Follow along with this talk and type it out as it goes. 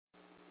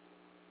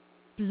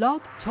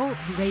Blog Talk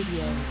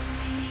Radio.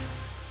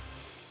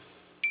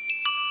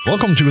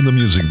 Welcome to The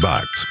Music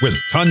Box with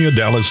Tanya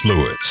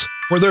Dallas-Lewis,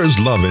 where there's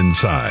love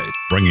inside,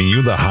 bringing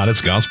you the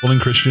hottest gospel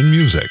and Christian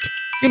music,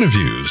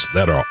 interviews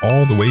that are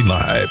all the way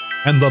live,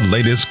 and the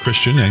latest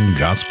Christian and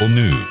gospel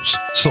news.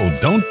 So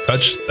don't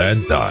touch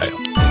that dial.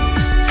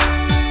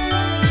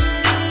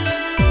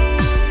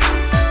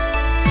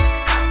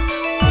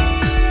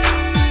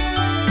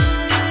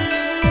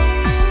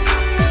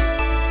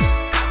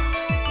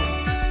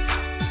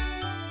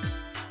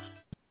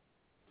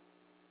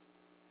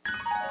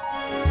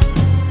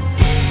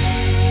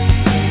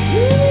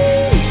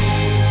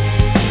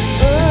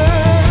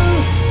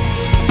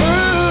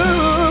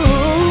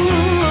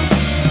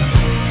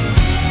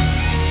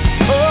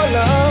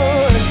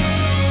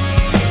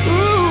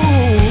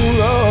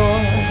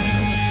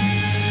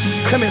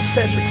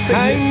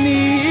 I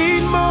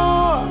need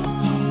more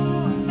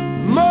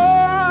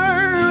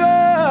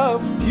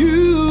of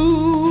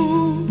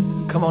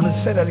you. Come on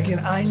and say that again.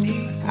 I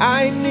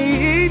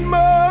need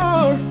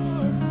more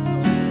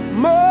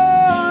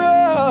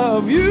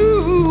of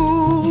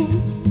you.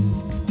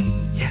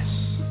 Yes.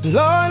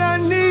 Lord, I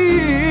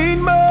need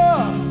more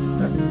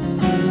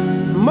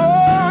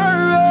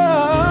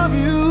of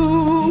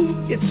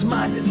you. It's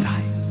my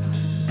desire.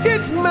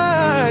 It's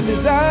my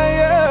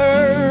desire.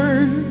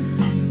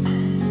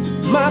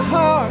 My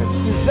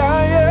heart's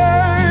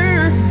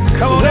desire.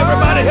 Come on,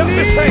 everybody, help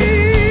me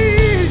sing.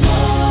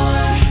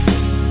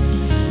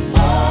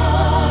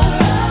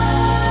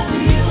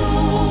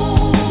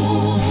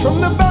 From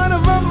the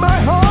bottom of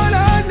my heart,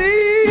 I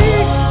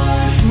need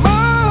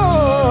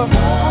more.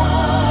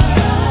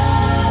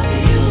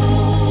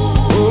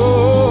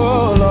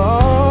 Oh,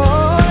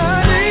 Lord,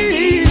 I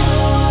need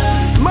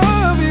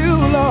more of you,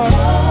 Lord.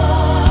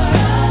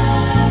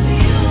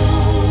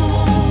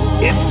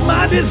 It's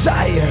my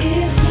desire.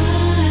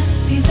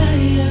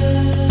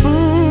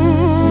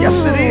 Yes,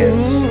 it is.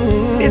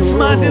 It's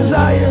my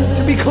desire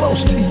to be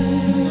close to you.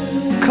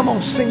 Come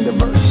on, sing the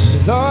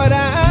verse. Lord,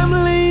 I'm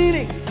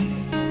leaning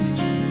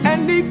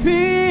and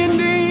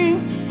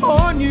depending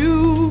on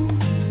you.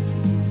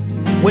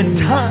 When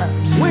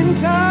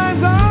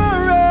times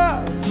are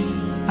rough,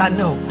 I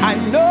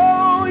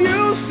know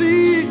you'll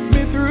see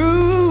me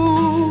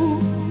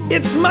through.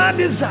 It's my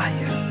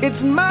desire.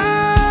 It's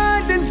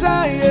my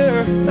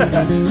desire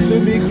to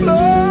be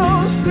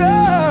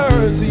closer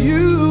to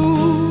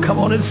you. Come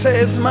on and say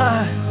it's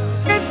my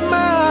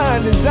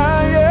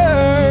desire.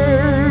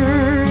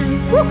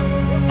 Woo.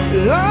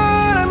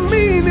 Lord, I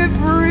mean it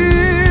for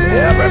real.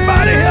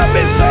 Everybody help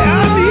me say I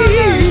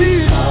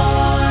need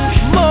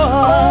more.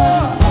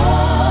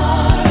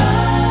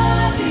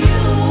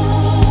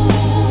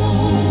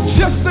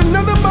 Just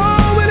another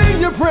moment in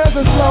your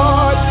presence,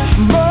 Lord.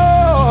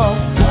 More.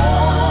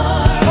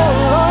 Oh,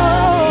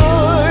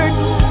 Lord.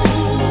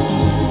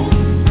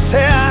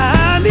 Say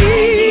I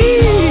need.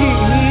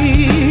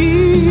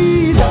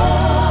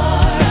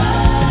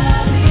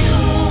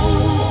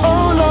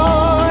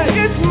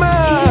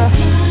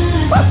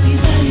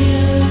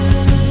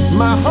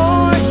 My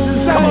heart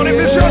desire. Come on, if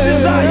it's your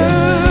desire,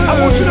 I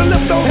want you to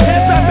lift those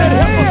hands up and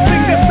help us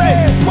sing this. Say,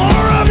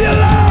 more of your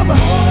love,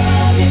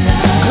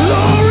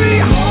 glory,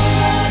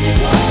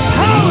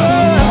 power,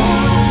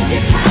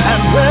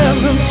 and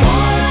presence.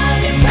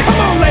 Come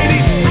on,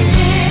 ladies.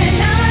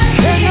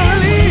 Can I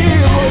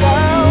live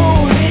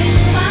without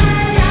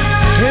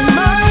in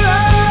my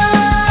life?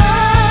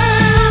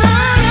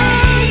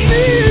 I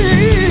need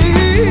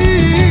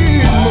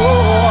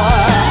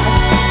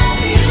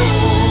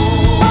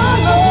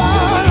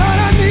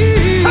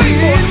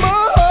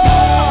more.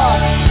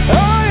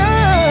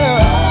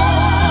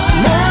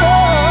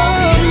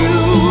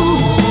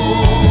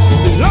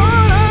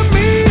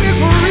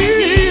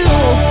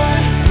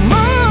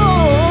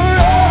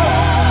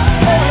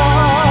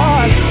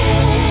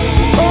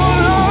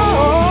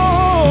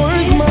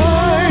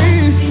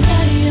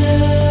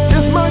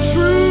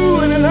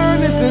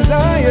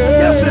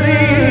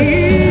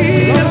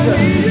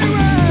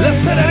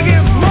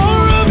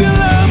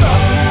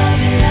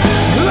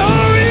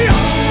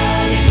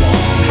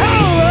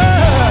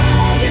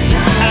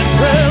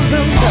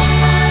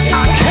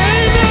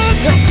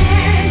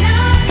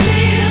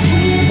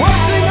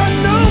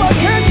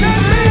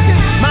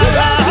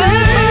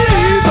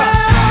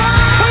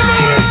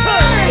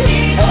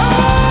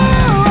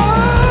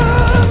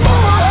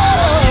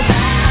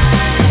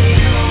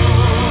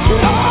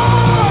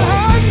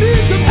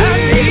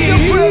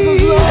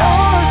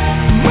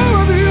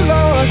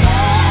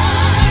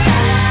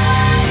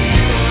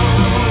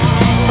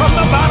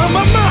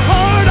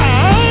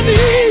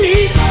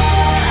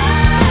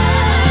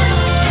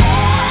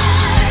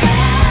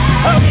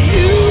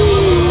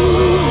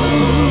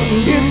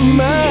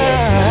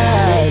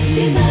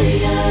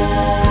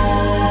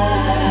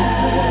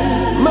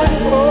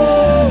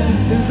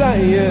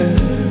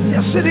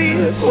 Yes, it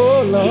is.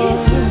 Oh,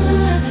 Lord.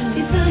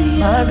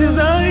 My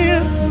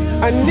desire.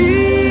 I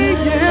need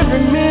you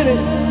every minute.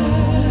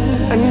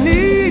 I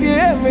need you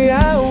every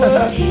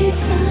hour.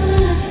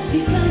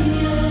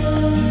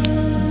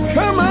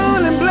 Come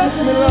on and bless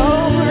Bless me,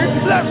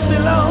 Lord. Bless me,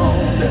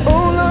 Lord.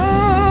 Oh,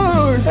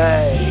 Lord.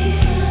 Hey.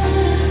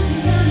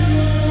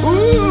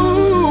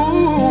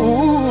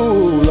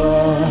 Ooh,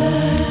 Lord.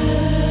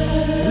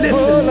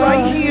 Listen,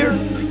 right here.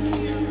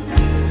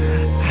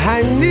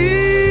 I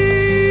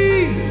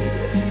need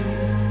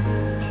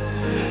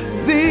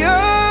the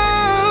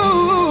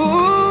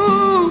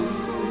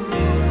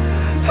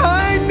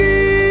I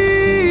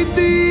need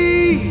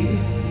thee.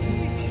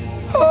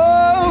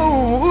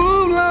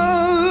 Oh,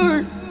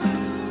 Lord.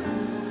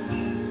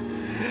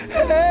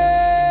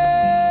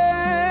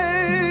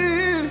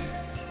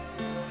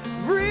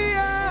 Every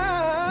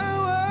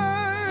hour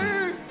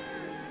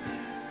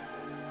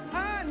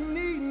I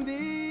need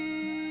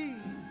thee.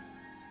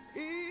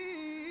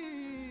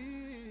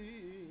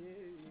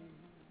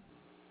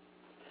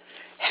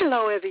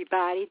 Hello,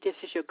 everybody. This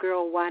is your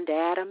girl, Wanda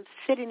Adams,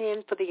 sitting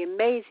in for the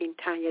amazing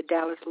Tanya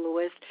Dallas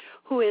Lewis,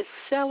 who is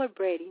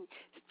celebrating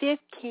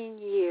 15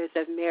 years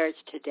of marriage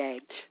today.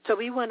 So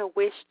we want to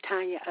wish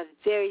Tanya a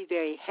very,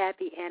 very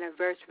happy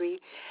anniversary.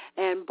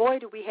 And boy,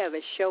 do we have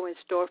a show in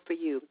store for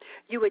you.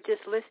 You were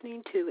just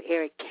listening to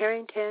Eric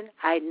Carrington,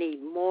 I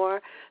Need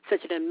More,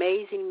 such an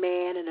amazing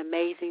man, an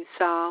amazing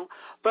song.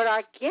 But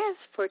our guest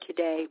for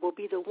today will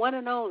be the one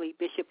and only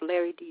Bishop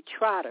Larry D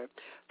Trotter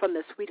from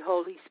the Sweet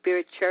Holy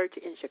Spirit Church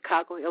in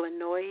Chicago,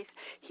 Illinois.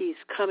 He's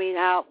coming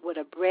out with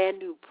a brand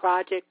new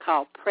project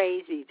called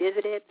Praise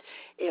Revisited.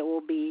 It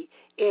will be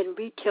in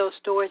retail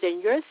stores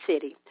in your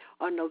city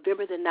on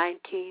November the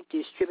 19th,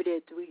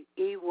 distributed through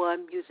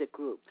E1 Music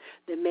Group.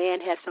 The man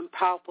has some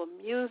powerful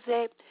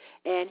music,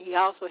 and he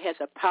also has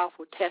a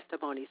powerful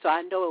testimony. So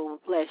I know it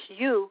will bless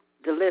you,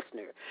 the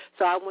listener.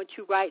 So I want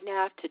you right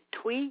now to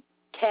tweet,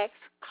 text,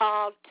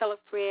 call, tell a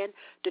friend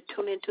to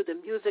tune into the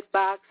Music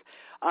Box,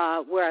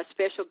 where our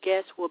special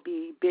guest will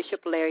be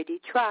Bishop Larry D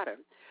Trotter.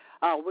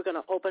 We're going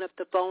to open up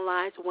the phone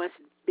lines once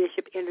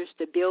Bishop enters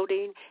the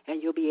building,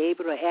 and you'll be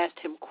able to ask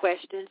him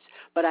questions.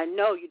 But I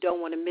know you don't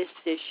want to miss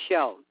this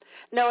show.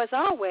 Now, as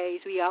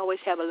always, we always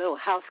have a little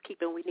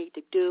housekeeping we need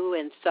to do,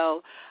 and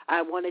so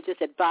I want to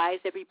just advise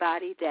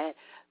everybody that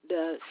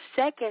the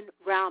second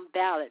round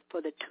ballot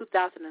for the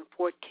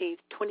 2014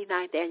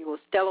 29th Annual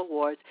Stellar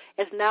Awards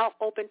is now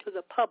open to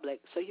the public,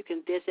 so you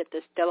can visit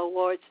the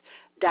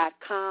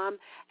StellarAwards.com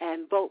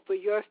and vote for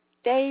your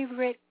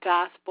favorite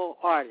gospel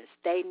artists.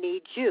 They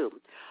need you.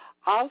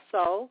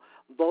 Also,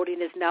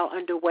 voting is now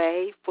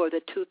underway for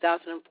the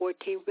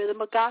 2014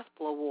 Rhythm of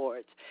Gospel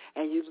Awards,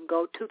 and you can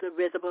go to the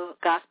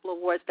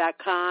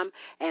rhythmofgospelawards.com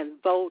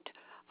and vote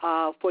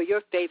for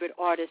your favorite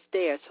artists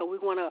there. So we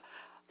want to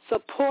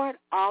support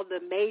all the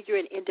major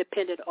and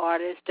independent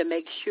artists to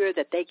make sure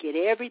that they get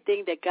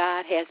everything that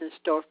God has in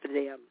store for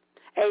them.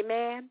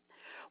 Amen.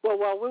 Well,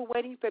 while we're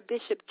waiting for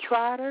Bishop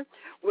Trotter,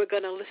 we're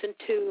going to listen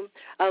to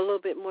a little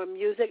bit more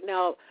music.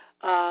 Now,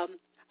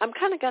 I'm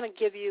kind of going to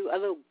give you a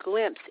little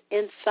glimpse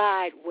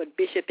inside what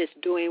Bishop is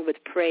doing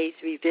with Praise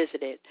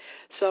Revisited.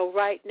 So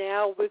right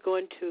now we're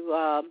going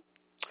to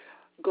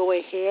go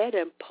ahead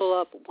and pull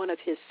up one of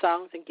his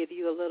songs and give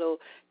you a little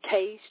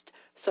taste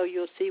so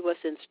you'll see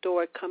what's in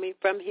store coming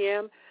from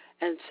him.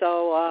 And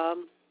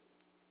so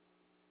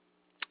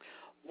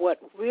what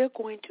we're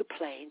going to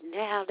play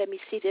now, let me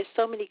see, there's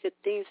so many good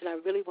things, and I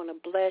really want to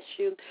bless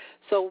you.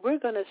 So we're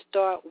going to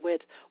start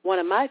with one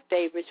of my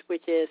favorites,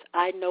 which is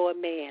I Know a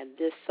Man.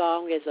 This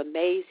song is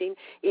amazing.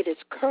 It is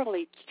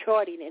currently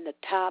charting in the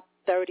top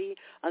 30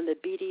 on the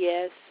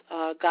BDS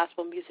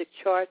gospel music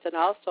charts and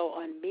also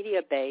on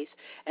MediaBase.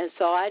 And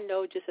so I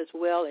know just as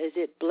well as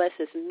it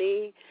blesses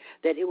me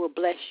that it will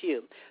bless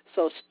you.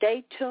 So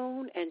stay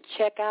tuned and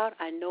check out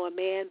I Know a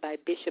Man by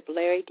Bishop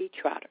Larry D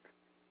Trotter.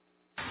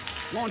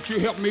 Won't you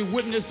help me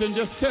witness and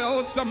just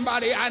tell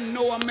somebody, I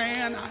know a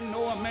man, I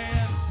know a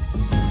man.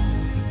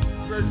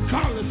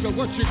 Regardless of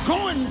what you're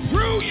going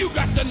through, you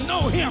got to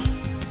know him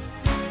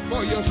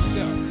for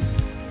yourself.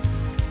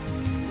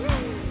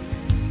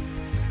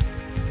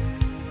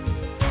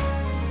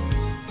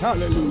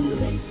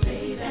 Hallelujah.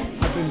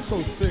 I've been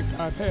so sick.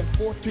 I've had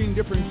 14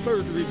 different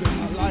surgeries in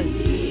my life.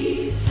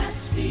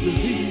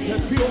 Disease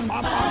has filled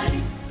my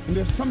body. And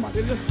there's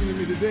somebody listening to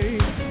me today.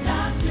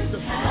 The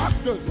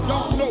doctors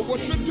don't know what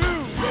to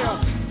do.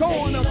 They're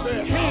throwing up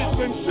their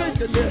hands and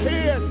shaking their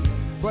heads.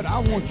 But I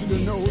want you to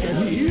know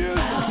that he is here.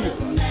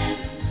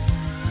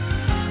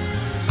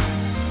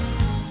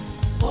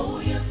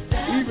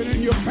 Even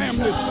in your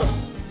family stuff,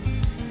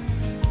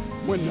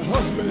 when the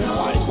husband and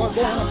wife are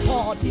going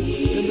apart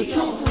and the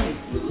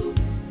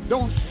children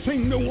don't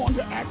seem to want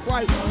to act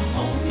right,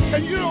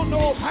 and you don't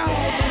know how to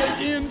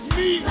make ends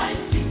meet,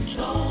 I'm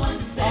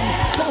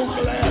so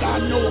glad I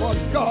know a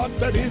God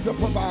that is a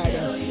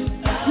provider.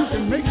 You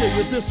can make it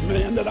with this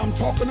man that I'm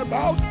talking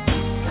about.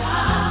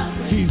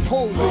 He's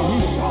holy,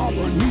 he's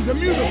sovereign, he's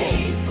immutable,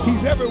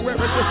 he's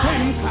everywhere at the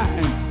same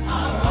time.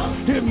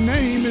 His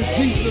name is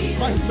Jesus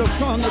Christ, the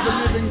Son of the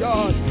living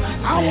God.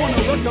 I want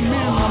to recommend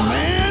a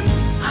man.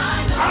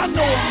 I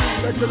know a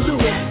man that can do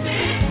it.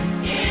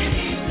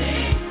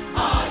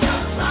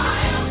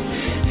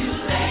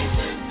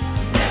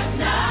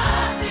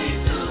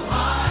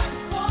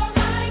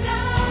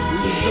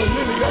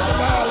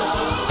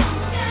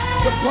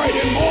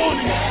 Friday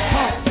morning.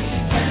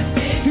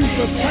 He's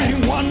the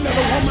same one that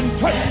a woman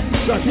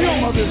touched the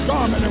hem of his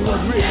garment and was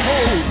made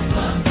whole.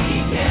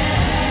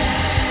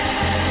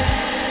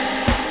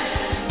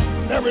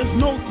 There is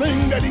no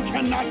thing that he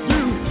cannot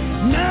do.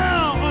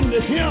 Now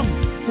unto him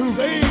who's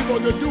able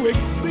to do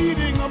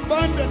exceeding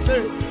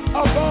abundantly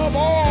above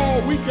all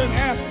we can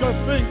ask or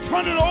think.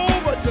 Turn it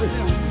over to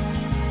him.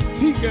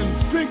 He can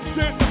fix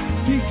it.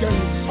 He can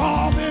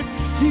solve it.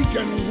 He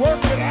can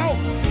work it out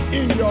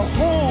in your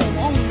home,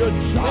 on your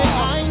job.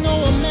 I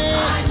know a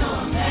man.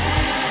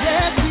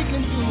 Yes, he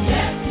can do it.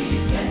 Yes, he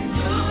can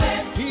do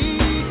it. He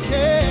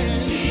can.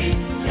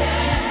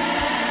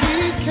 He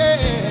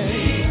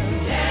can.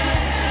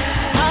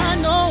 I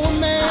know a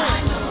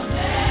man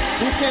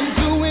who can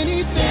do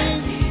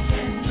anything.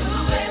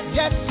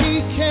 Yes,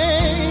 he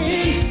can.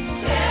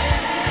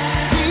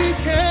 He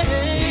can.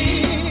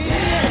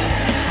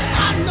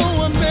 I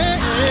know a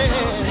man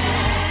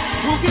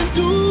who can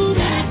do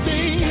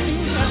anything.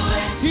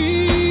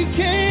 He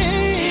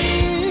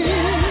can.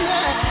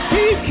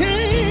 He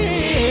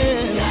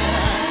can.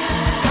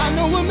 I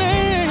know a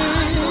man.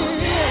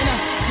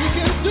 He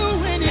can do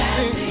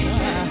anything.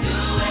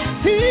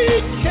 He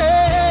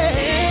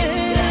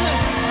can.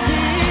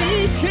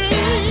 He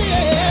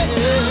can.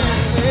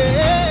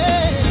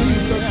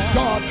 He's the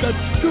God that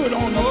stood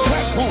on the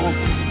platform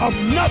of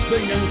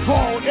nothing and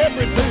called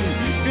everything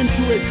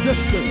into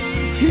existence.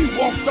 He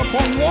walked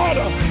upon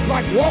water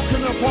like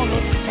walking upon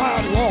a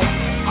sidewalk.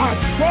 I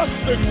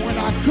trusted him when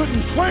I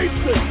couldn't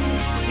trace it.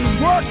 He's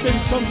working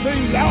some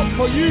things out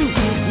for you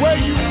where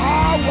you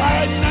are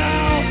right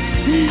now.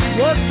 He's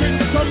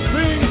working some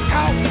things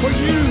out for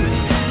you.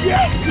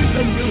 Yes, he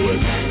can do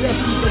it.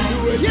 Yes, he can do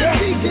it. Yes,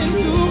 he can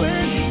do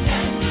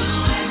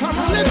it.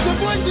 Come on, lift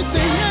your voice and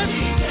say yes.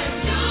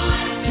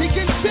 He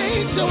can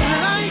change your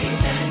life.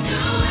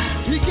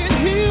 He can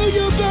heal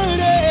your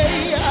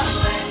body.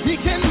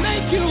 He can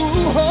make you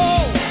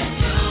whole.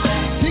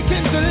 He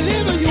can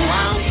deliver you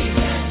out.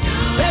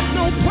 There's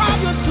no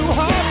problem too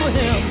hard for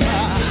him.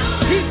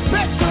 He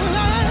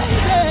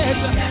specializes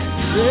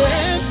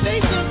in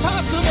things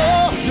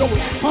impossible. Your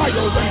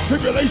trials and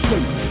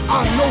tribulations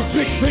are no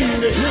big thing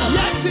to him.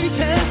 Yes, he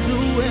can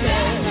do it.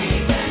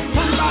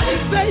 Somebody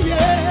say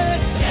yes.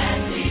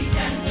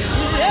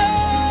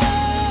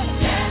 Yeah.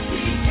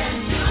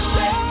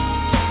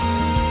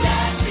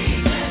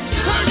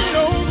 Turn it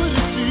over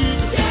to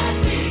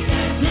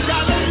Jesus. You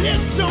gotta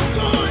lift your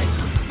voice.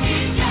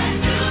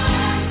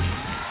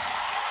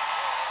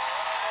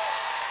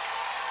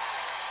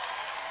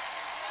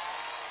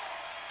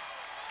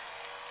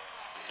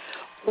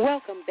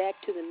 Welcome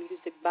back to the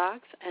Music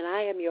Box, and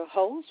I am your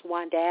host,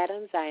 Wanda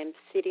Adams. I am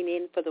sitting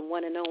in for the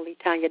one and only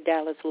Tanya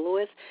Dallas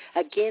Lewis,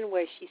 again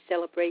where she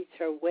celebrates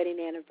her wedding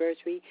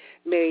anniversary,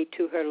 married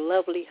to her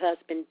lovely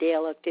husband,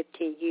 Dale, of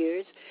 15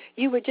 years.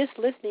 You were just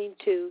listening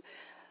to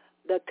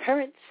the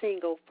current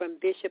single from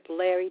Bishop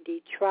Larry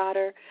D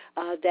Trotter.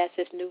 That's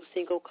his new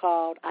single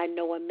called I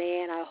Know a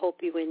Man. I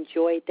hope you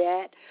enjoyed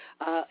that.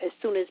 As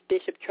soon as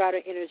Bishop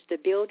Trotter enters the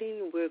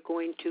building, we're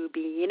going to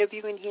be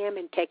interviewing him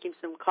and taking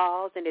some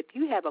calls. And if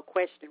you have a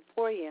question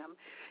for him,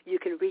 you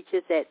can reach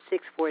us at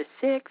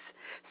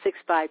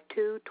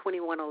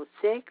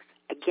 646-652-2106.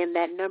 Again,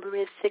 that number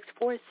is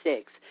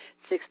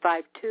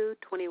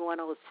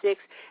 646-652-2106,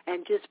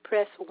 and just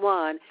press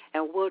 1,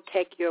 and we'll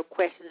take your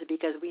questions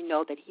because we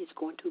know that he's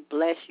going to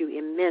bless you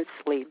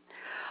immensely.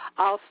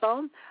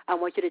 Also, I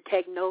want you to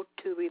take note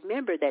to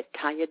remember that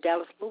Tanya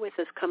Dallas Lewis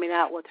is coming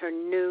out with her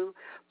new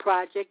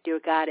project, Dear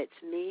God,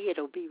 It's Me.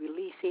 It'll be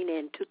releasing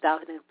in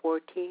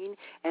 2014,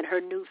 and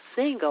her new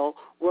single,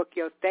 Work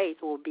Your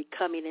Faith, will be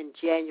coming in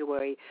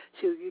January.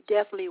 So you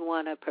definitely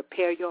want to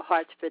prepare your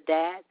hearts for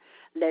that.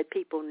 Let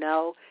people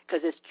know,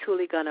 because it's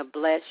truly going to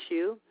bless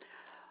you.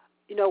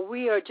 You know,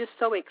 we are just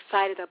so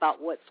excited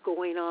about what's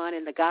going on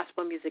in the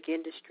gospel music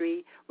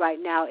industry right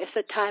now. It's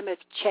a time of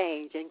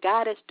change, and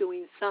God is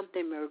doing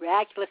something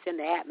miraculous in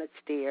the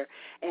atmosphere.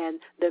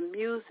 And the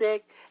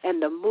music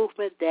and the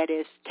movement that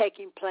is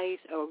taking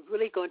place are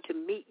really going to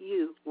meet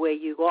you where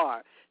you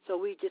are. So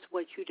we just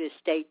want you to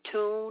stay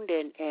tuned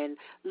and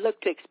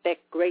look to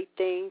expect great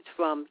things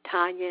from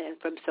Tanya and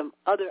from some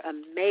other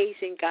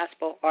amazing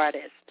gospel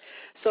artists.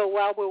 So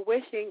while we're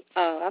waiting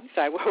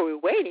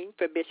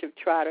for Bishop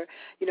Trotter,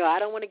 you know, I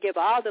don't want to give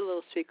all the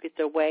little secrets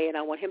away, and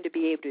I want him to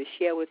be able to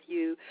share with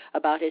you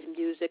about his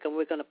music, and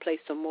we're going to play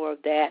some more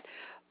of that.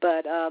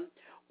 But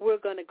we're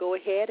going to go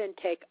ahead and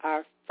take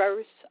our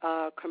first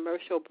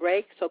commercial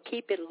break. So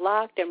keep it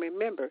locked, and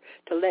remember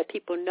to let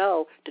people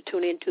know to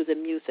tune into the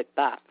Music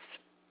Box.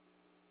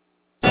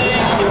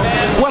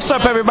 What's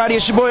up, everybody?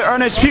 It's your boy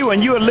Ernest Pugh,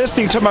 and you are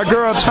listening to my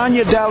girl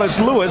Tanya Dallas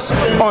Lewis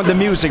on the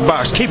Music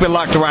Box. Keep it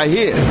locked right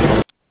here.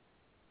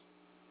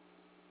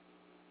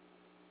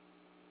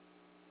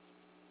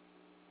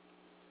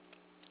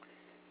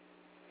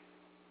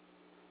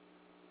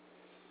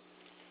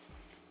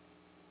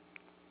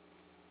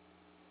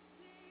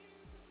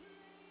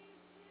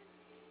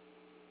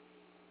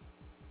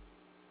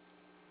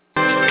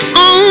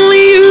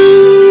 Only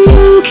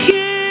you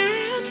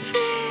can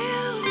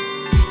feel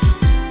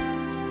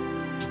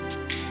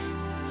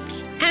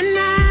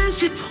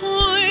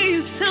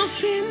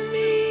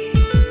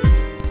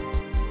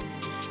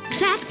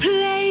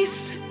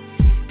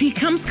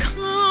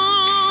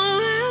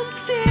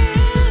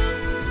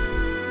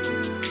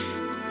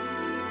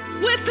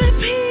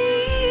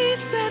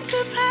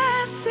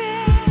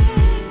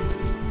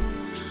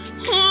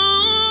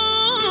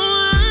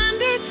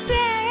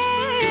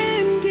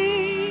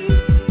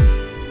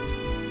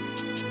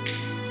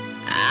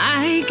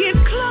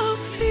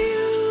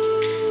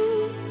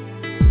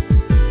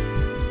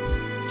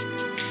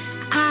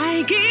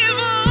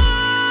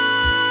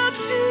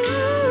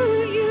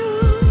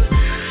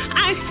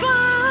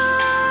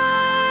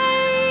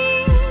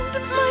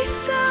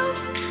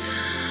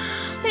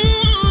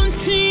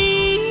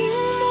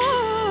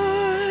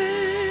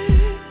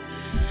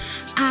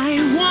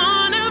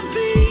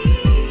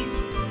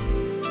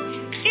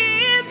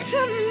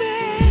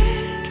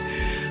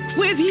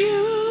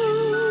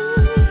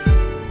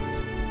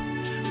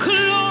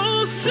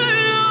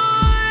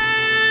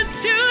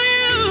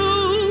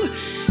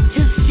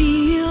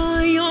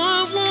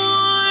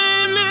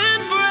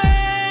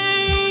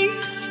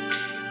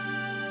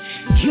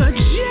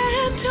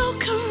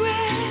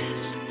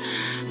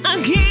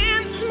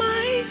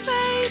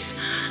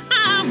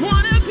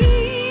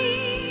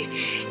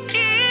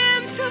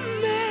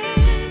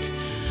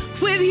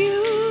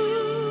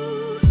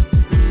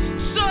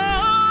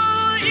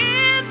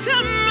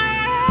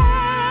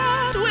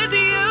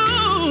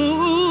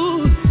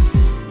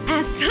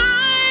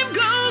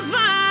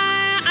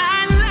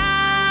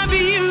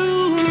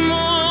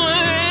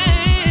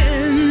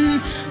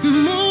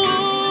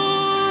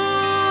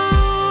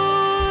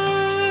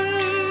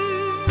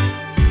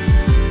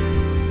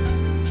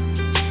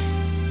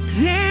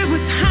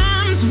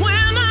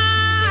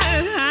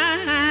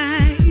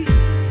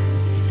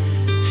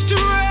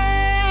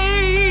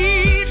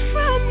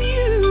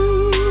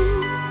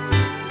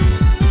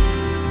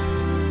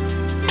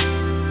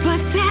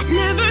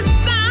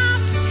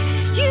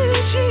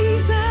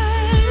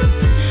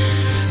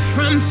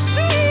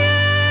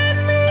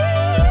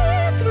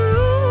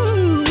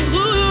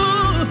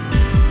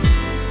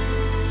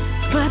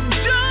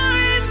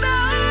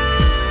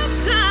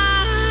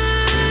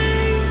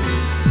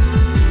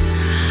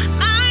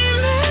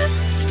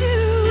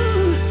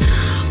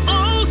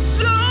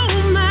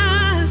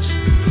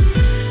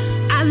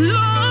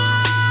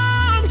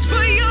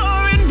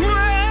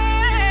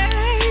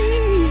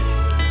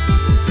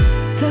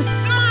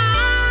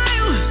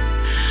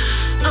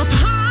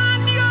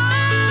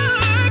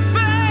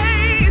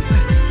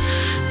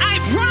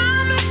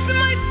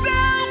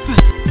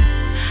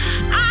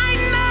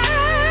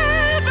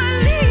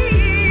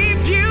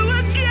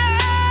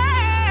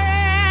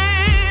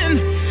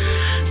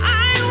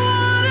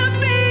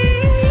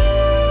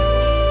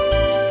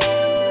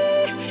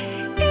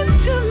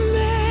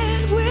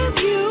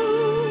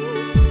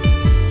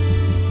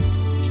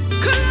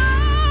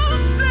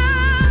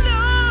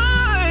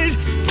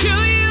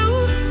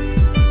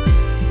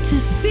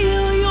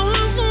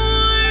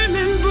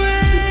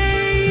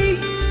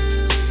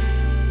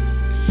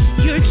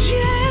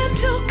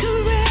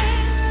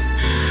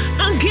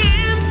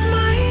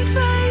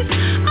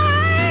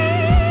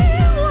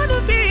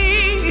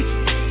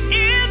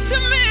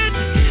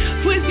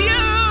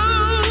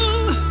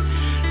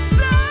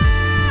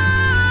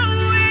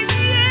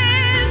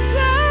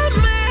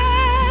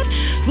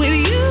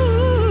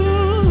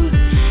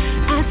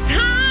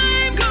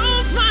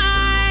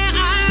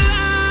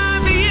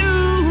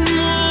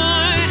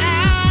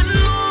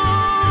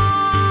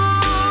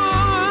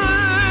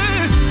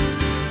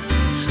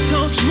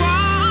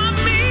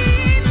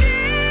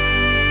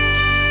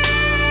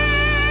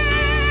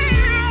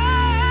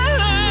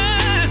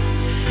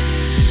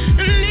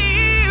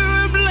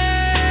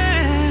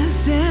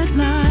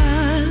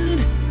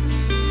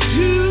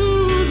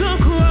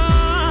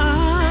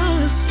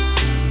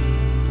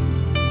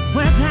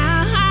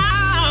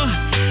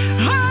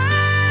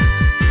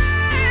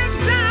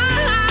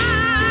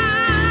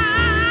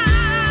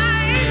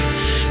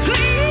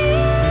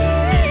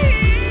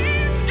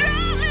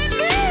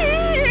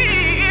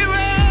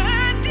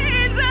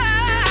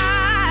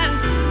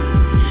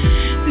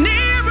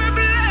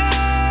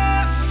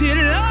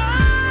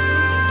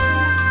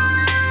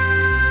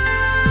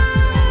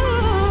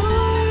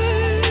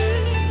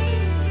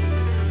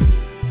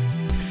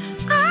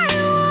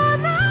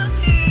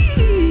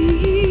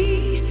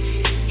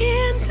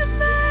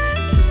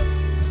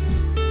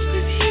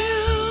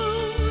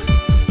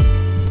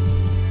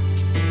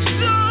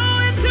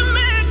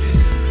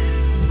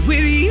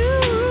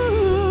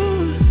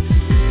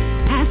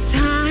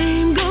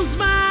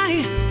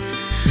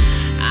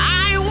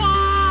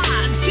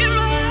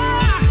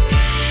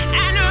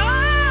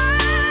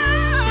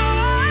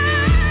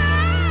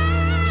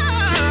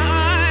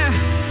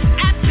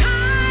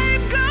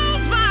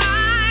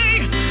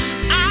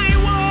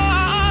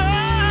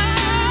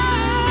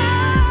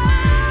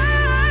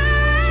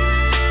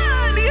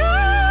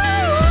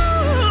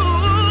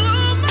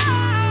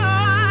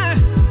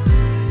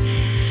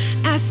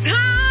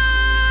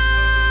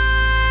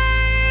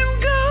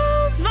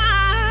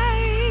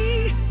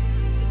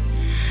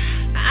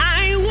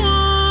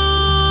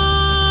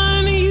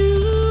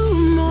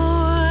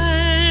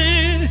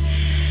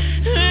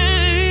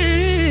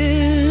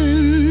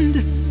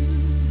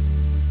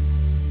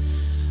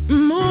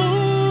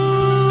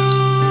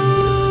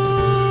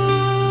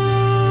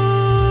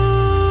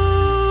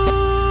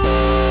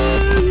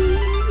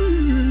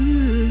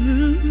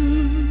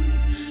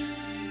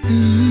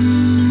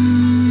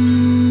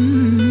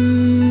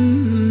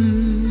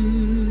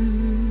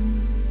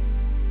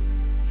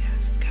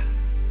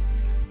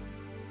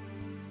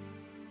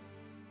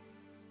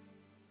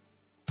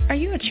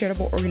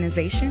charitable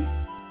organization?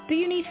 Do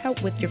you need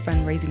help with your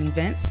fundraising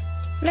events?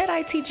 Let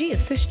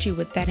ITG assist you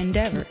with that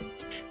endeavor.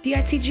 The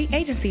ITG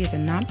Agency is a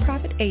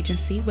nonprofit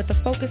agency with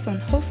a focus on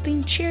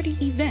hosting charity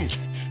events,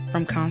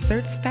 from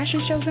concerts,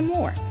 fashion shows, and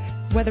more.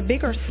 Whether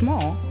big or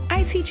small,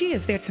 ITG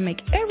is there to make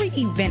every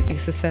event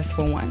a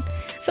successful one.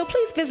 So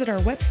please visit our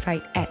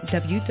website at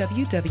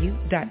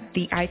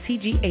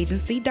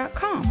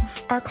www.theitgagency.com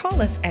or call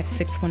us at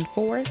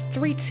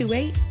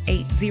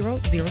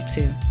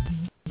 614-328-8002.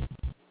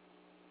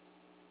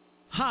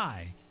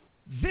 Hi,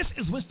 this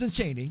is Winston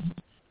Cheney.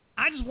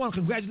 I just want to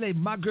congratulate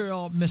my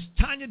girl, Miss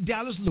Tanya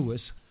Dallas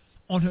Lewis,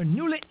 on her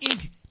newly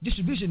inked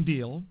distribution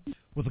deal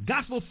with the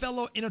Gospel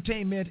Fellow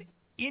Entertainment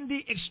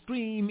Indie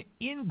Extreme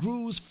in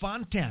Grooves,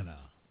 Fontana.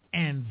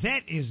 And that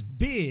is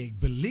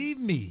big, believe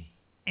me.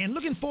 And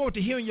looking forward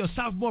to hearing your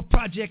sophomore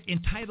project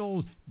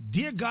entitled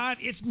Dear God,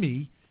 It's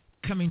Me,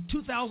 coming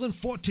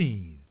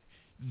 2014.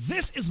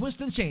 This is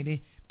Winston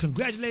Cheney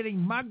congratulating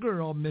my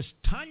girl, Miss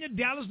Tanya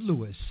Dallas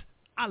Lewis.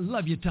 I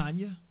love you,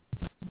 Tanya.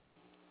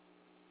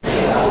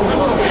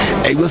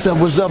 Hey, what's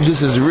up? This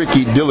is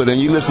Ricky Dillard,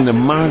 and you listen to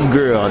my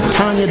girl,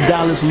 Tanya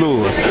Dallas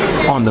Lewis,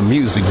 on the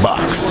Music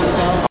Box.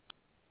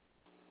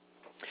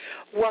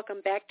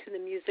 Welcome back to the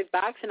Music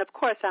Box, and of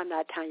course, I'm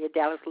not Tanya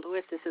Dallas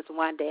Lewis. This is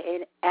Wanda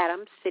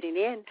Adams sitting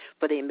in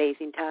for the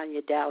amazing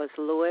Tanya Dallas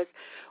Lewis.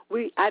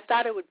 I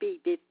thought it would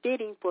be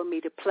befitting for me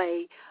to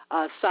play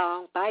a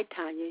song by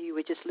Tanya. You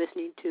were just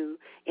listening to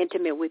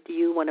Intimate With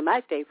You, one of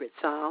my favorite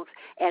songs,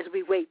 as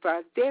we wait for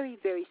our very,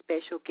 very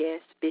special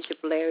guest,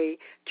 Bishop Larry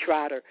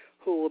Trotter,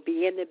 who will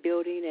be in the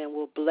building and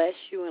will bless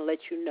you and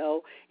let you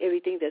know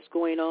everything that's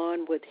going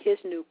on with his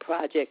new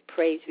project,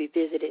 Praise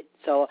Revisited.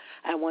 So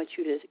I want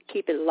you to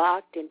keep it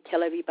locked and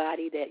tell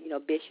everybody that,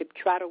 Bishop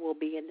Trotter will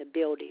be in the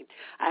building.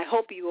 I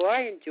hope you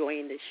are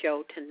enjoying the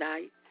show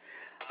tonight.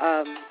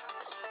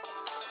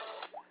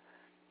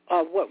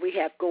 Of what we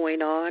have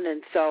going on,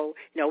 and so,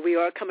 we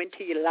are coming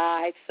to you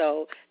live,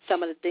 so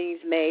some of the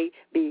things may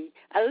be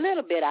a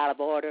little bit out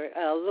of order,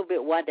 a little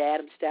bit Wanda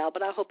Adams style,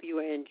 but I hope you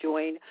are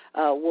enjoying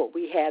what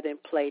we have in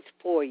place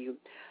for you.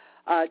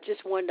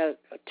 Just wanted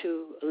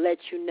to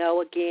let you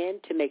know again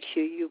to make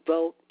sure you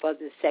vote for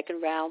the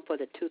second round for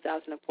the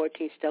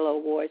 2014 Stellar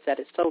Awards. That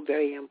is so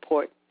very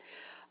important.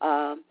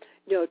 To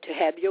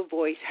have your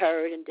voice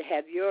heard and to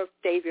have your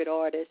favorite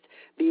artist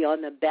be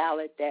on the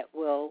ballot that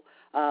will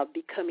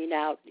be coming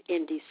out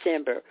in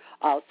December.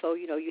 Also,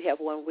 you have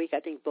 1 week.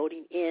 I think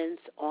voting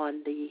ends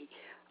on the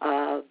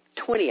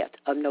 20th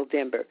of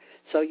November.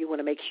 So you want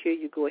to make sure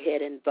you go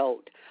ahead and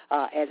vote.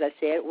 As I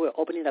said, we're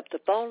opening up the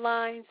phone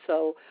line.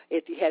 So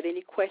if you have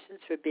any questions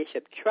for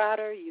Bishop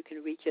Trotter, you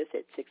can reach us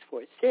at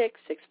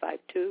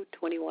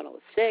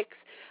 646-652-2106.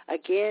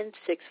 Again,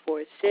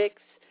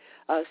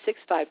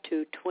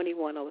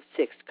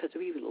 646-652-2106, because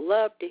we would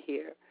love to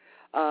hear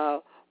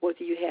what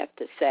you have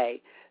to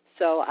say.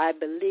 So I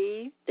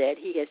believe that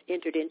he has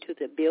entered into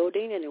the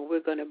building, and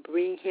we're going to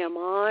bring him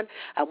on.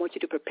 I want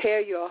you to prepare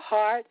your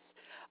hearts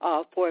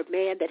for a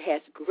man that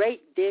has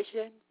great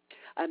vision,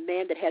 a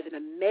man that has an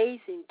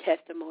amazing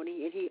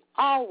testimony, and he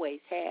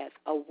always has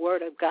a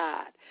word of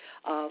God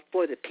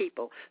for the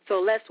people.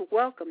 So let's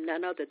welcome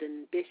none other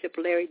than Bishop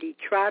Larry D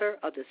Trotter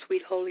of the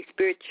Sweet Holy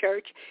Spirit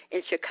Church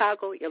in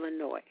Chicago,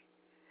 Illinois.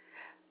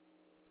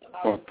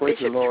 Well, praise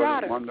Bishop the Lord,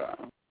 Trotter. Wanda.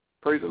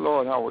 Praise the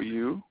Lord. How are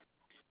you?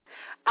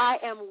 I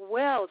am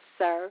well,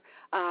 sir.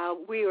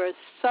 We are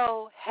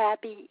so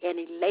happy and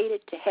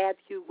elated to have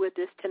you with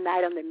us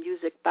tonight on the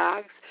Music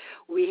Box.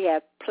 We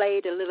have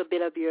played a little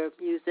bit of your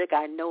music,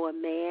 I Know a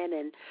Man,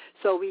 and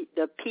so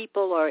the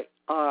people are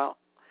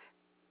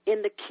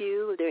in the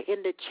queue, they're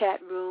in the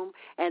chat room,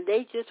 and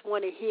they just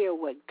want to hear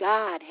what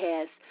God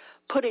has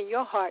put in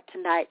your heart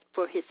tonight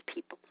for his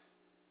people.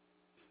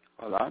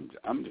 Well,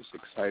 I'm just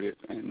excited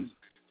and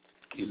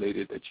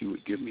elated that you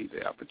would give me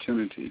the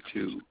opportunity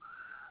to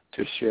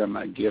share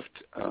my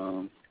gift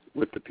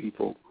with the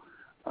people.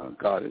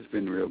 God has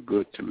been real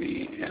good to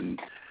me,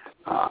 and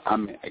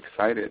I'm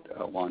excited,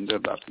 Wanda,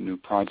 about the new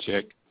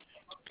project.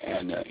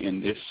 And in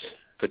this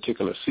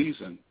particular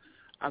season,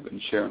 I've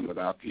been sharing with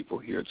our people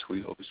here at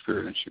Sweet Holy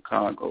Spirit in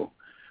Chicago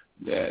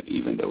that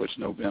even though it's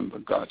November,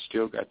 God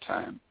still got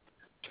time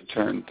to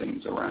turn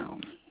things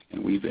around.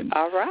 And we've been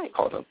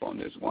caught up on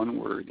this one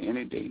word.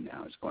 Any day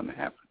now it's going to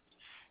happen.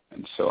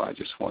 And so I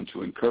just want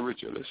to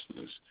encourage your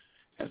listeners,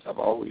 as I've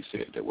always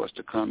said, that what's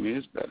to come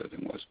is better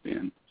than what's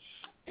been.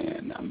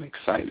 And I'm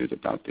excited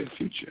about their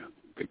future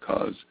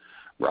because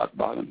rock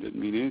bottom didn't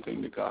mean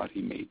anything to God.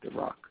 He made the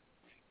rock.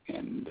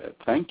 And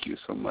thank you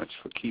so much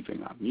for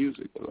keeping our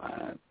music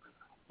alive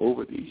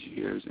over these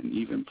years and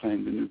even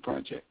playing the new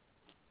project.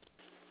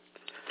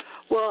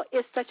 Well,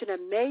 it's such an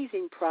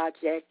amazing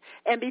project.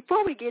 And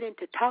before we get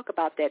into talk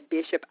about that,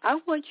 Bishop, I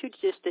want you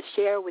just to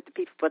share with the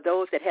people, for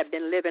those that have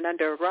been living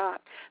under a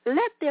rock,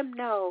 let them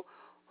know,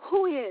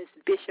 who is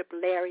Bishop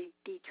Larry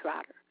D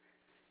Trotter?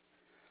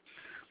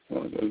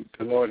 Well,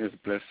 the Lord has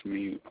blessed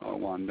me,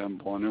 Wanda. I'm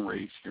born and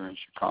raised here in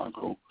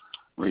Chicago,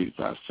 raised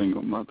by a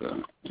single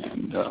mother,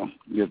 and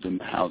lived in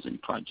the housing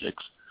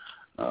projects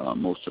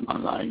most of my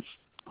life.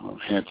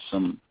 had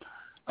some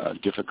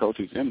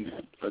difficulties in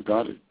that. But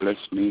God has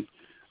blessed me.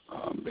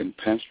 Been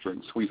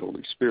pastoring Sweet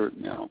Holy Spirit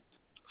now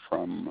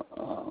from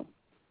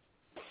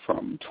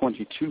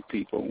 22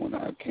 people when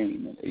I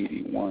came in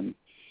 81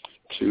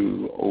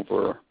 to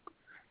over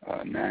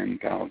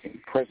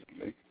 9,000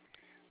 presently.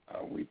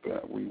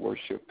 We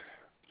worship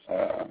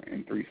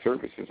in 3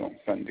 services on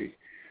Sunday,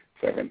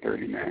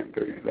 7:30,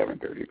 9:30, and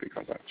 11:30,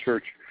 because our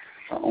church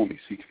only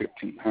seats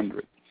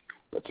 1,500.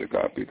 But to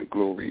God be the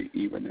glory.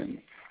 Even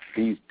in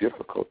these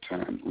difficult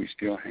times, we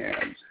still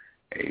have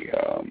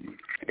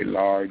a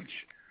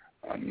large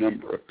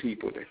number of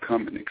people that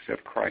come and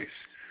accept Christ.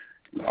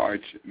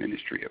 Large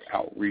ministry of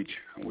outreach.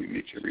 We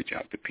reach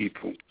out to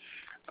people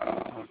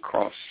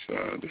across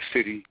the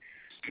city.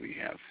 We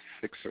have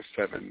 6 or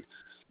 7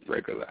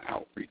 regular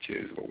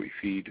outreaches where we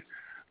feed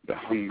the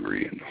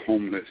hungry and the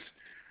homeless.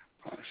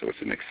 So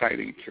it's an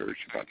exciting church,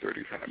 about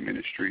 35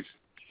 ministries.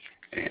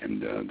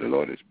 And the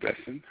Lord is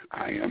blessing.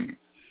 I am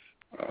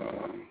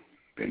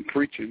been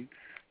preaching,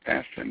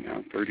 pastoring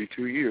now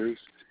 32 years,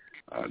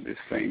 this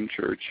same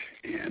church,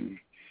 and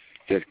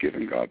just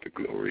giving God the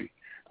glory.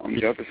 On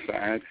the other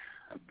side,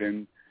 I've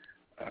been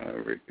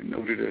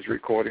noted as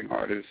recording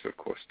artist, of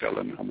course,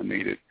 Stella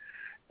nominated,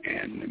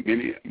 and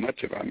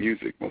much of our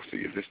music, most of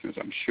your listeners,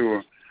 I'm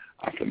sure,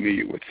 are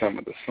familiar with some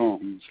of the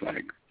songs,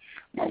 like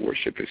My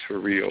Worship is For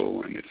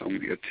Real and It's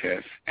Only a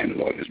Test, and the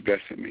Lord is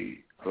blessing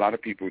me. A lot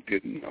of people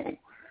didn't know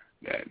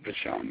that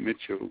Deshaun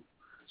Mitchell,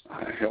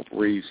 I helped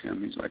raise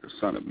him. He's like a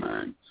son of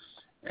mine,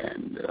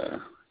 and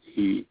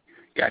he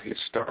got his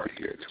start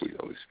here at Sweet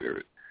Holy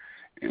Spirit.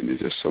 And there's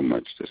just so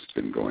much that's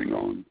been going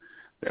on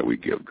that we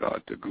give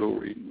God the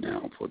glory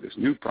now for this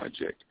new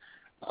project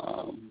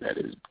that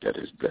is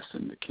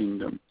blessing the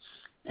kingdom.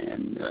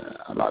 And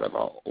a lot of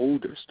our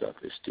older stuff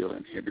is still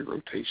in heavy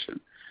rotation.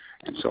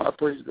 And so I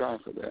praise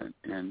God for that.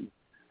 And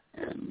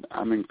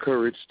I'm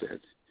encouraged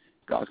that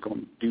God's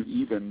going to do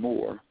even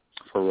more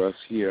for us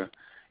here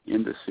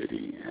in the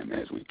city. And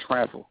as we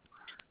travel,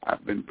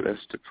 I've been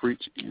blessed to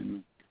preach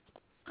in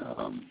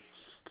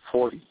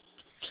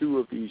 42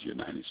 of these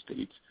United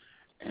States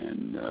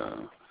and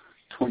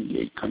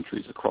 28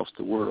 countries across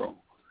the world.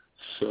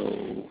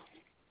 So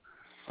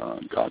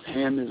God's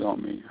hand is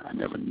on me. I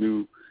never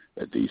knew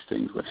that these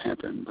things would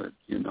happen, but,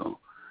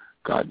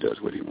 God does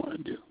what he wants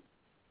to do.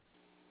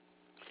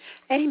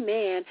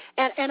 Amen.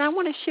 And I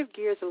want to shift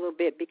gears a little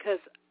bit, because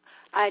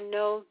I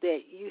know that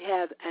you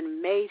have an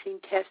amazing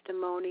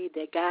testimony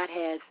that God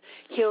has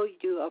healed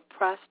you of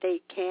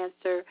prostate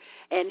cancer,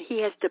 and he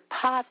has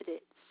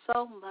deposited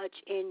so much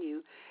in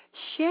you.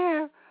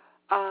 Share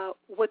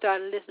with our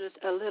listeners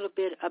a little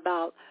bit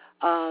about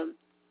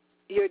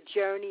your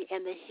journey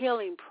and the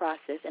healing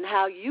process and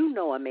how you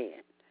know a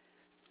man.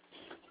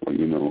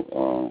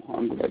 Well,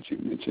 I'm glad you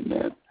mentioned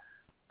that.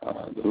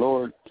 The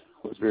Lord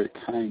was very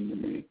kind to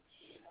me.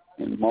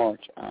 In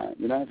March,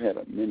 I've had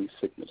many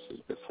sicknesses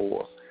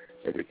before,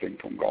 everything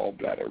from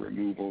gallbladder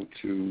removal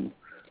to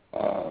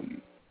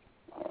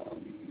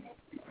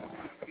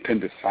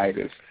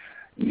appendicitis,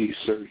 knee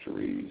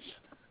surgeries,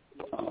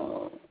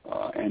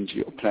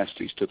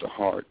 angioplasties to the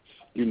heart.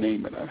 You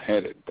name it, I've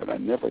had it. But I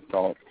never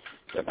thought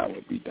that I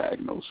would be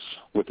diagnosed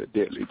with a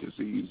deadly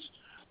disease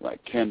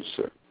like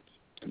cancer.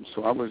 And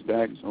so I was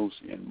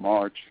diagnosed in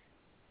March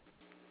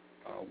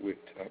with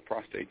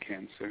prostate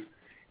cancer.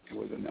 It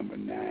was a number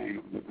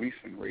 9 on the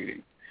Gleason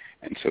rating.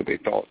 And so they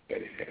thought that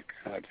it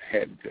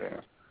had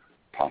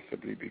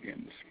possibly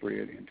begun to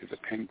spread into the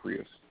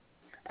pancreas.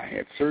 I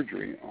had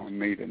surgery on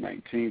May the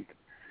 19th,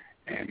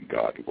 and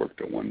God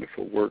worked a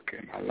wonderful work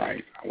in my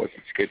life. I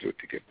wasn't scheduled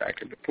to get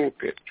back in the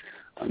pulpit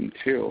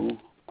until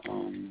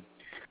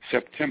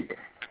September.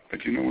 But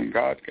when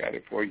God got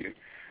it for you,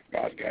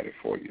 God got it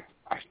for you.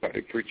 I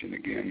started preaching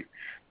again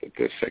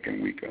the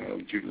second week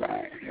of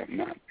July and have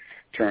not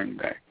turned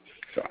back.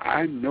 So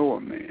I know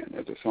a man,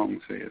 as the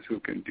song says, who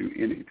can do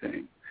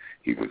anything.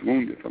 He was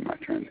wounded for my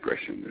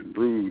transgressions and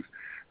bruised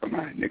for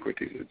my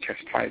iniquities. The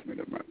chastisement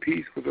of my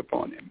peace was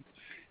upon him,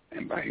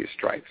 and by his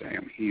stripes I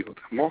am healed.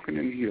 I'm walking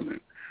in healing.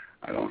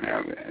 I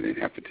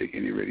didn't have to take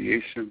any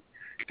radiation,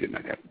 did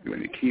not have to do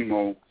any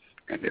chemo,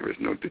 and there is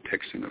no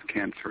detection of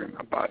cancer in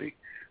my body.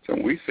 So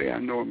when we say I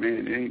know a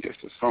man, it ain't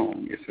just a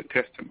song, it's a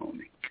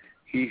testimony.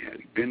 He has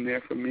been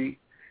there for me.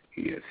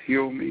 He has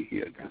healed me. He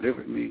has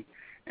delivered me.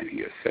 And he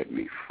has set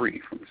me free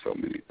from so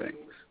many things.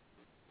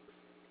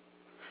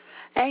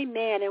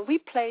 Amen. And we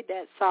played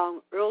that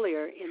song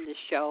earlier in the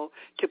show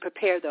to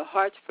prepare the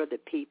hearts for the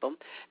people.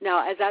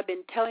 Now, as I've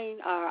been telling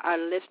our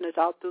listeners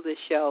all through the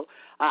show,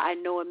 I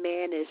know a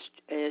man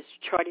is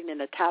charting in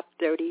the top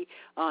 30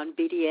 on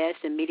BDS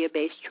and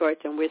media-based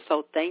charts, and we're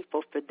so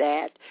thankful for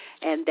that.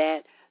 And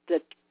that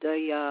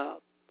the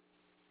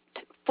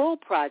full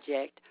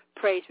project,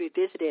 Praise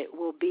Revisited,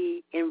 will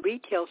be in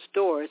retail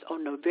stores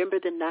on November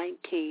the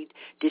 19th,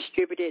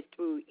 distributed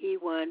through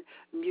E1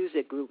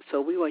 Music Group.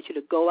 So we want you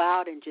to go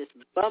out and just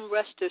bum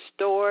rush the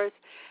stores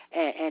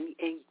and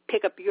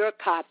pick up your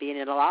copy, and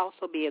it'll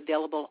also be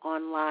available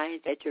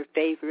online at your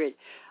favorite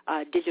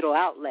digital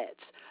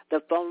outlets.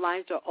 The phone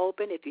lines are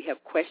open. If you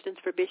have questions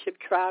for Bishop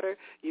Trotter,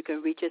 you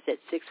can reach us at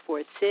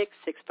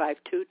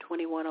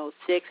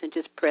 646-652-2106 and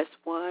just press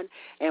 1,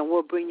 and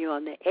we'll bring you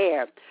on the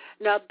air.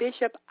 Now,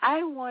 Bishop,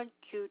 I want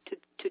you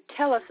to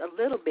tell us a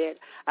little bit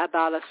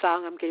about a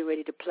song I'm getting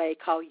ready to play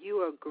called You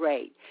Are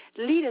Great.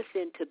 Lead us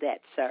into that,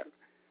 sir.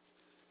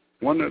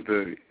 One of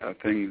the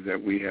things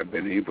that we have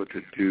been able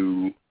to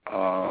do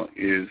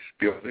is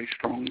build a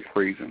strong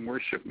praise and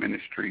worship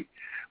ministry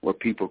where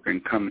people can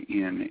come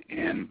in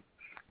and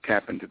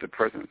tap into the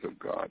presence of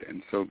God.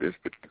 And so this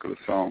particular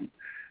song,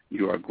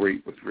 You Are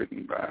Great, was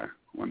written by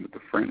one of the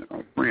friends,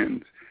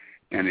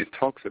 and it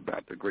talks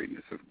about the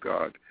greatness of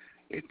God.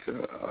 It's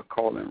a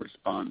call and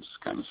response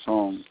kind of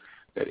song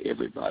that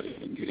everybody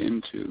can get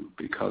into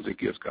because it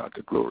gives God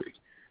the glory.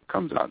 It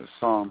comes out of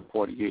Psalm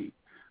 48,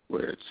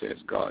 where it says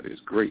God is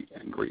great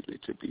and greatly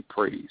to be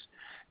praised.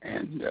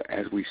 And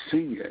as we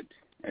sing it,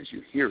 as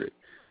you hear it,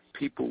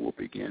 people will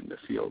begin to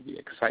feel the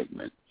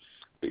excitement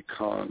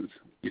because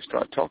you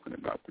start talking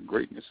about the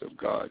greatness of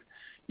God.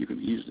 You can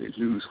easily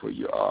lose where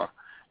you are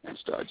and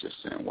start just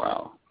saying,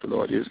 wow, the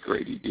Lord is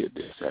great. He did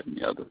this, that, and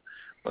the other.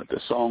 But the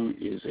song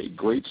is a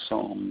great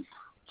song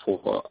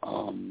for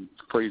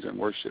praise and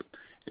worship.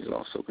 It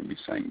also can be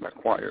sang by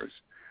choirs.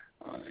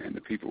 And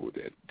the people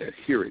that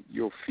hear it,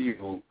 you'll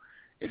feel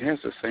it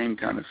has the same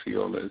kind of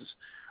feel as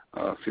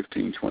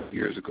 15, 20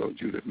 years ago,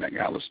 Judith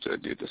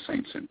McAllister did the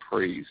Saints in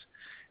Praise.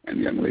 And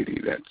the young lady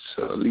that's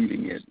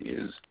leading it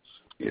is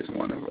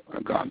one of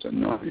God's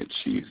anointed.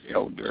 She's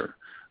Elder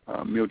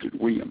Mildred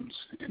Williams.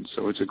 And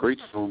so it's a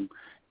great song,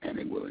 and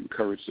it will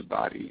encourage the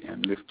body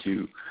and lift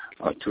you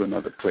to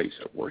another place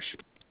of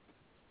worship.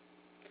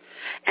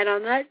 And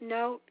on that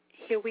note,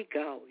 here we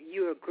go.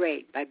 You Are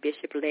Great by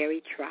Bishop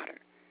Larry Trotter.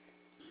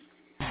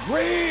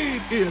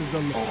 Great is the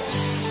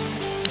Lord.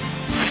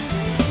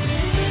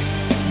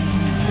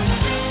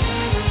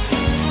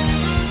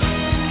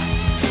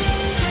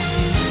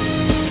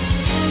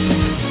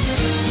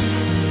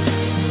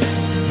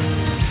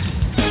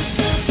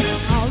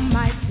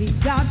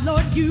 God,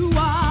 Lord, you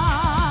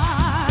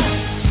are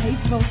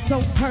faithful,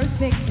 so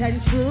perfect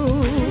and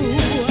true,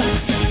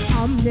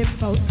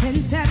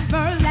 omnipotent,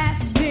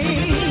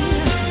 everlasting,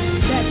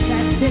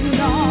 steadfast in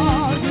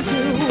all you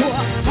do.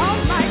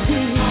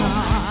 Almighty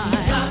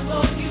God,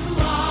 Lord, you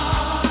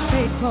are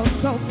faithful,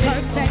 so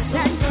perfect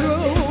and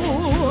true,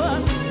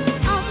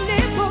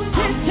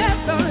 omnipotent,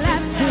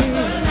 everlasting,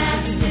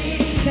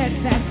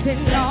 steadfast in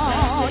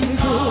all you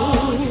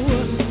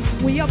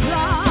do. We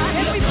applaud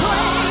and we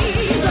praise.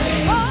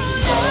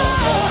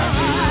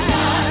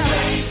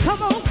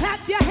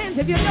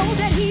 If you know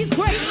that he's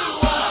great, you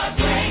are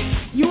great.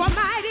 You are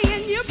mighty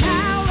in your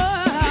power.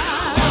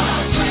 You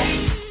are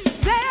great.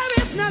 There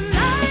is none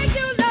like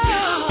you,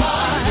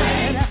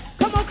 Lord.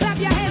 Come on, clap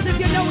your hands if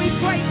you know he's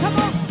great. Come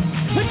on,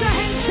 put your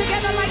hands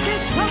together like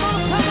this. Come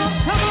on, come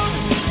on, come on.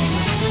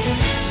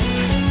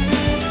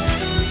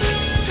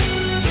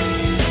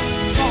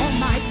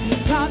 Almighty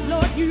God.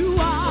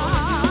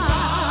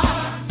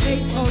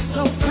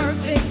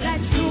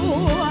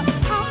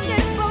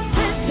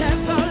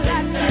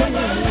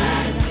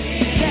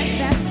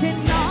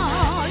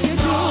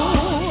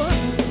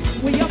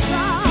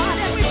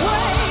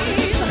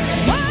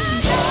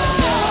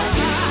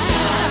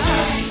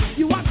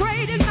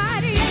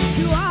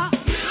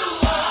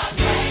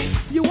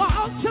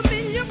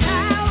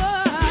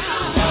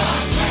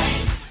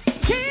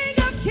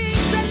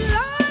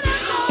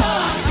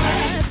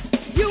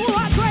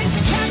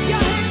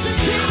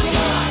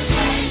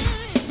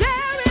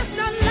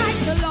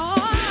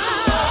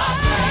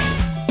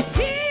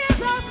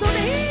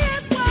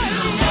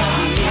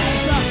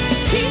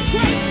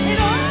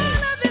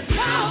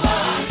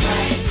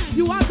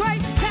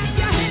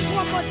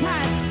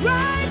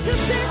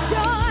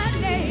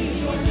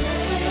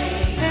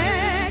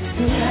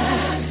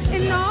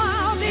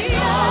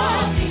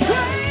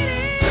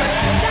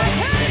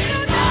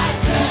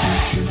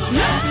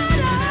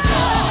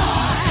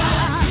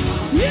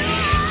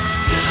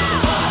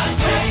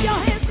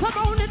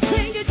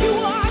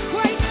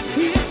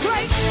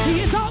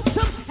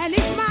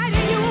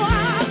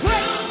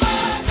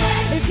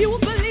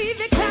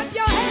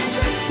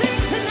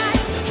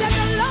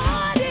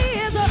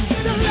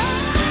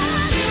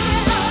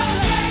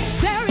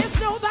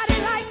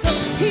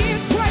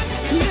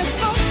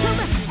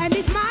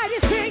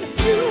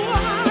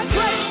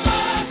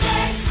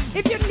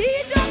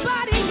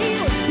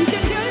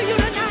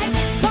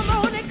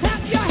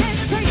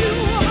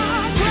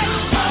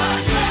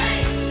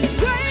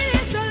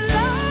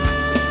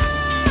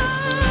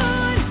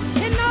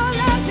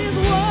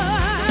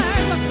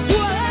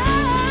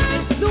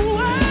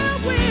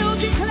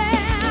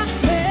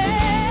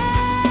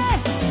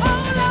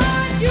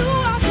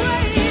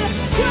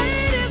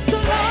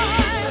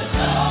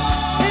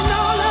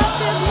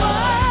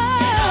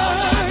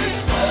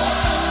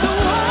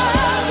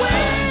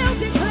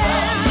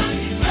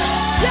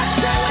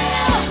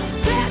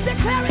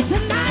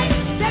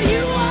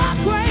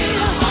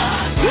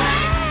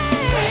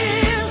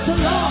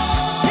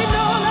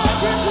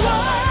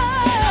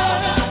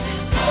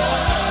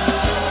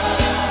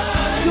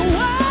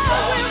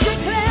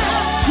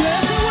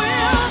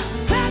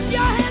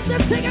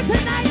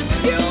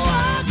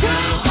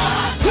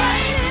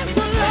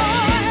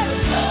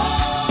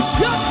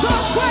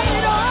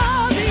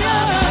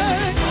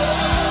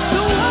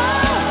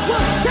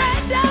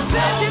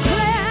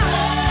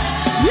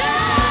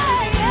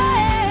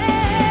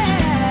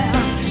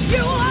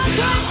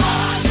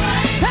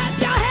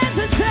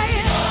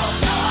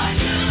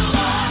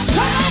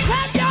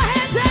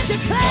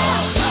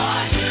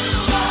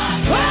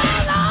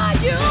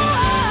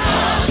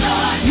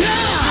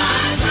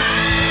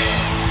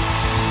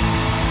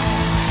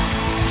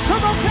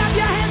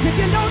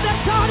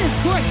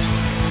 is great.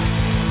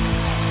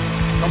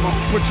 Come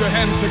on, put your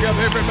hands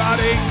together,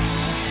 everybody.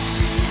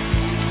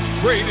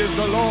 Great is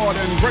the Lord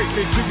and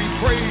greatly to be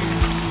praised.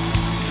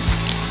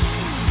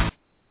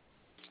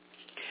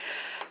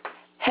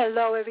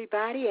 Hello,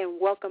 everybody, and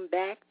welcome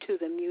back to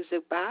the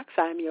Music Box.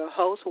 I'm your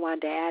host,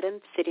 Wanda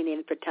Adams, sitting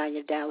in for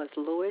Tanya Dallas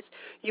Lewis.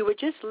 You were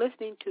just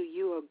listening to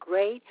You Are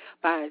Great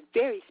by a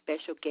very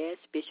special guest,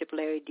 Bishop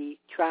Larry D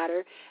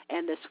Trotter,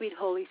 and the Sweet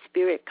Holy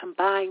Spirit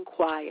Combined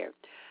Choir.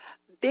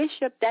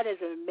 Bishop, that is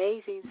an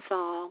amazing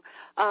song.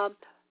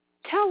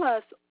 Tell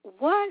us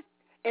what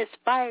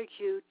inspired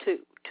you to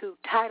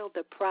title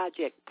the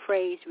project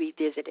Praise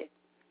Revisited.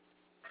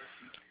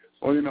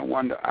 Well, you know,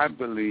 Wanda, I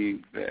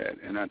believe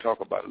that, and I talk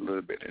about it a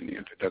little bit in the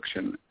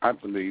introduction, I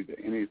believe that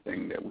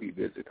anything that we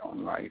visit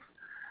on life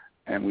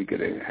and we get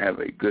to have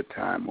a good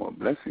time or a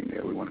blessing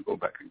there, we want to go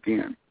back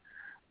again.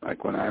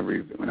 Like when I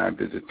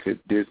visited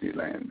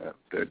Disneyland,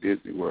 the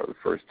Disney World the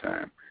first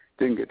time,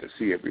 didn't get to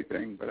see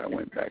everything, but I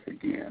went back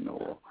again.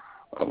 Or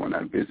when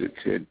I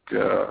visited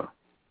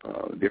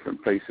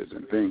different places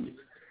and things,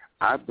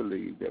 I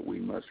believe that we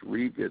must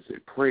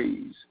revisit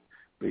praise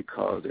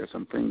because there's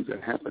some things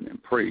that happen in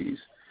praise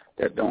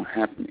that don't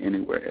happen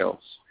anywhere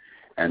else.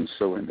 And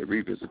so in the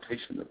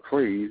revisitation of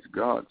praise,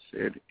 God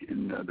said,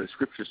 the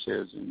scripture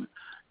says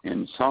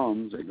in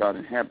Psalms that God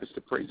inhabits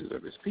the praises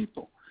of his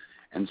people.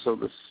 And so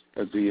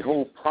the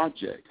whole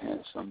project has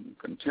some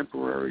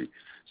contemporary,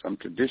 some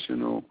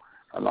traditional,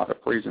 a lot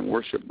of praise and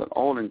worship, but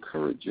all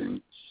encouraging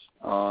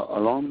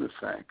along the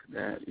fact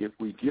that if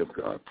we give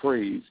God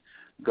praise,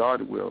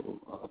 God will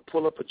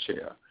pull up a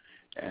chair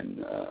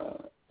and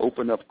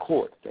open up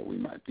court that we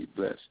might be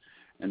blessed.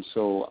 And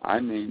so I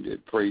named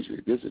it Praise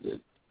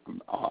Revisited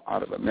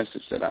out of a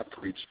message that I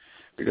preach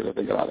because I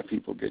think a lot of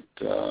people get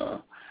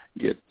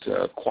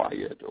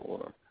quiet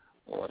or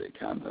they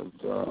kind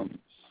of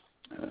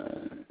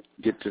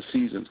get to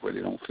seasons where they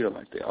don't feel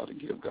like they ought to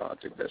give God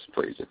the best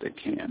praise that they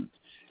can.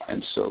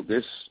 And so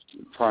this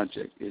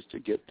project is to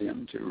get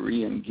them to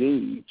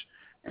re-engage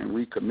and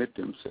recommit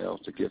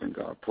themselves to giving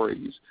God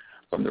praise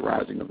from the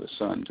rising of the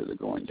sun to the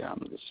going down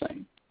of the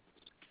same.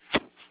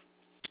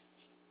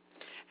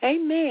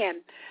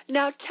 Amen.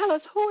 Now tell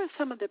us, who are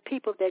some of the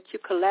people that you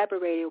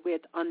collaborated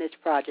with on this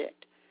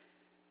project?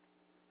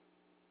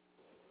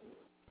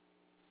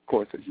 Of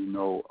course, as you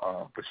know,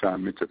 Bishop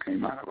Mitchell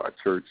came out of our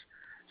church.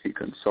 He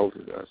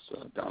consulted us.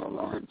 Donald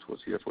Lawrence was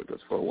here with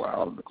us for a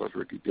while, and of course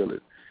Ricky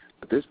Dillard.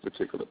 But this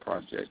particular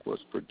project was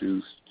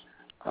produced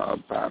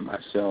by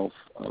myself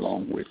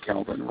along with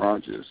Calvin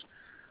Rogers,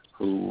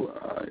 who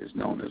is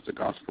known as the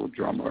gospel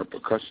drummer,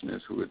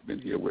 percussionist, who has been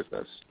here with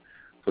us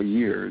for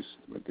years,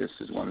 but this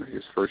is one of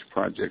his first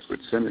projects with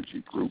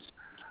Synergy Group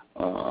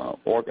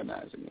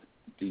organizing it.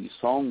 The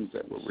songs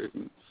that were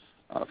written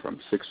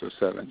from 6 or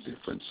 7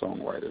 different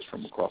songwriters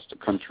from across the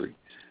country,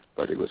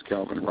 but it was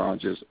Calvin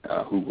Rogers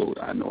who wrote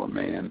I Know a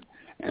Man,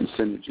 and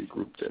Synergy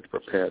Group that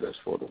prepared us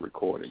for the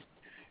recording.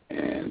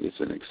 And it's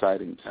an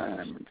exciting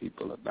time, and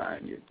people are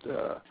buying it,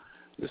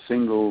 the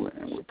single,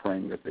 and we're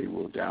praying that they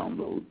will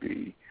download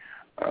the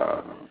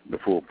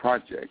full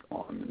project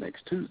on the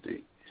next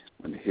Tuesday,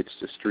 when it hits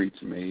the streets,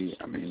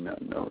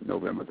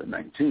 November the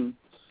 19th,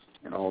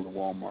 and all the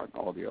Walmart,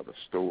 all the other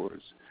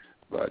stores.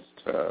 But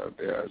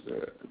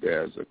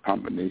there's a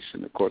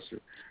combination. Of course,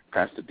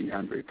 Pastor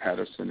DeAndre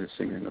Patterson is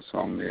singing a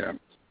song there.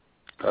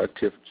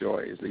 Tiff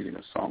Joy is leading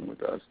a song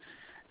with us,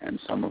 and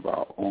some of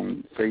our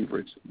own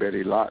favorites,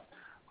 Betty Lott,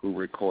 who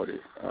recorded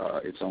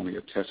It's Only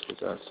a Test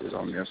with us, is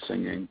on there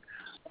singing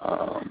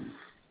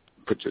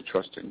Put Your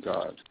Trust in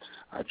God,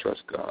 I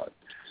Trust God.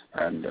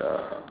 And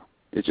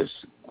it's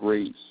just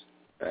great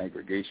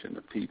aggregation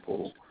of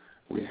people.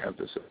 We have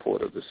the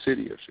support of the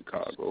city of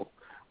Chicago,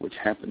 which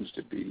happens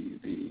to be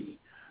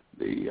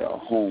the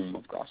home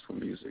of gospel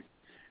music.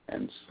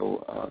 And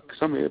so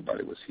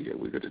everybody was here.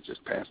 We could have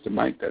just passed the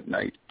mic that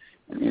night,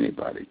 and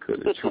anybody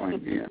could have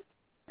joined in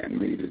and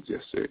made it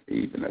just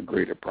even a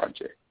greater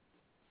project.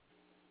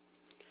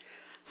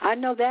 I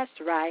know that's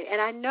right.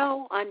 And I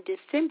know on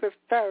December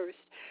 1st,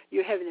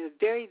 you're having a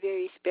very,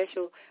 very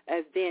special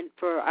event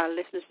for our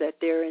listeners that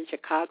they're in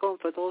Chicago and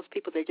for those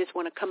people that just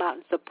want to come out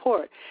and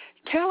support.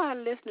 Tell our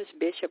listeners,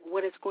 Bishop,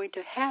 what is going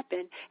to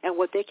happen and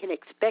what they can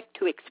expect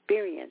to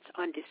experience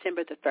on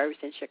December the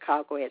 1st in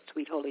Chicago at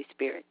Sweet Holy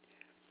Spirit.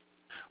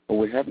 Well,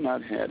 we have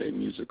not had a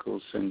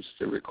musical since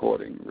the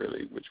recording,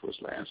 really, which was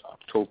last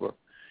October.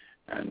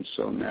 And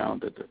so now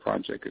that the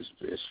project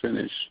is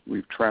finished,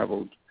 we've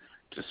traveled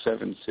to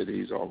 7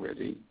 cities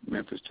already: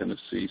 Memphis,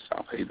 Tennessee,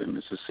 South Haven,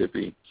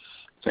 Mississippi,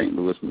 St.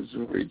 Louis,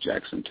 Missouri,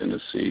 Jackson,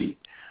 Tennessee,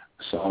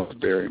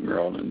 Salisbury,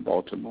 Maryland,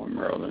 Baltimore,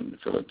 Maryland,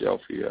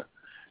 Philadelphia.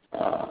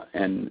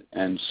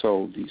 And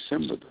so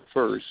December the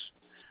 1st,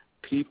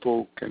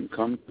 people can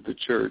come to the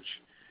church,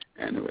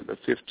 and with a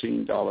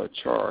 $15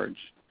 charge,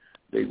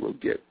 they will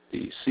get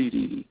the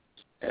CD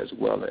as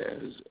well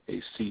as a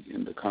seat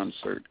in the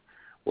concert,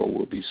 where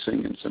we'll be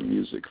singing some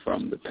music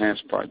from the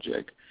past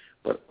project,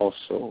 but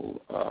also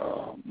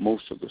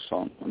most of the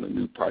songs on the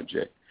new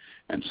project.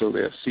 And so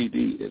their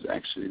CD is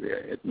actually their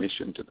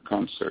admission to the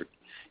concert.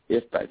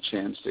 If by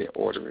chance they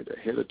order it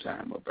ahead of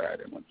time or buy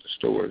it in one of the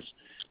stores,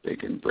 they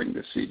can bring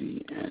the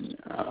CD and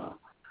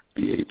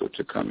be able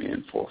to come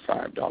in for a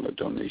 $5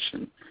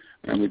 donation.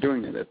 And we're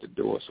doing it at the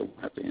door, so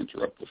we'll have to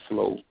interrupt the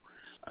flow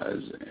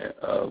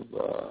of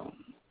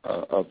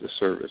the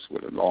service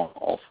with a long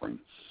offering.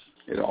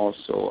 It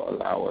also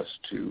allows us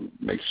to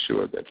make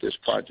sure that this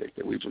project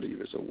that we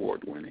believe is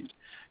award-winning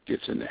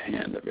gets in the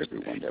hand of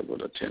everyone that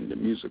will attend the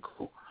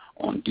musical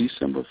on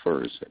December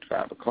 1st at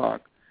 5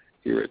 o'clock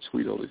here at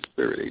Sweet Holy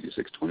Spirit,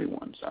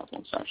 8621 South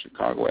on South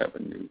Chicago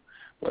Avenue,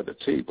 where the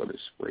table is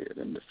spread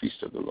and the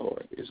Feast of the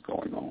Lord is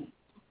going on.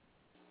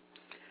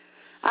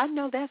 I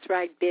know that's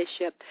right,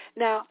 Bishop.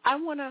 Now, I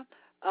want to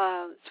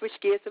switch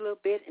gears a little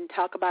bit and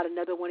talk about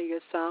another one of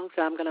your songs.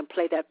 I'm going to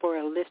play that for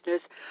our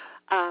listeners.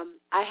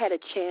 I had a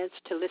chance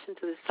to listen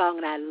to the song,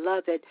 and I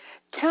love it.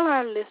 Tell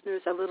our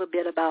listeners a little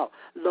bit about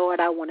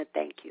Lord, I Want to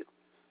Thank You.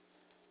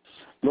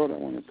 Lord, I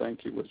Want to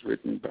Thank You was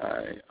written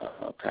by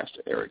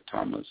Pastor Eric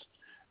Thomas,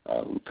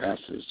 who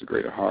pastors the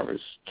Greater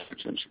Harvest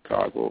Church in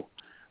Chicago,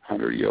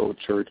 100-year-old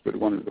church, but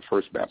one of the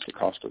first Baptist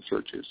Pentecostal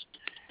churches.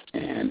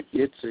 And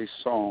it's a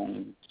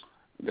song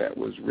that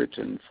was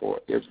written for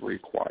every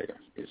choir.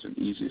 It's an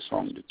easy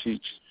song to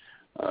teach.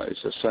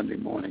 It's a Sunday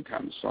morning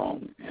kind of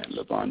song. And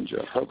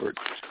LaVonja Hubbard,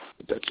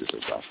 the Duchess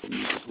of Gospel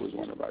Music, who is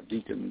one of our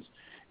deacons,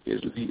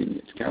 is leading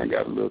it. It's kind of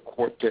got a little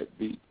quartet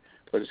beat,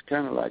 but it's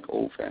kind of like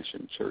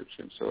old-fashioned church.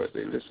 And so as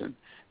they listen,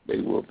 they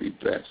will be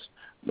blessed.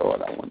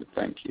 Lord, I Want to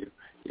Thank You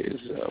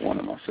is one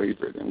of my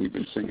favorite, and we've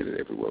been singing it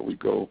everywhere we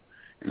go.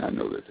 And I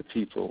know that the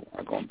people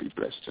are going to be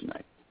blessed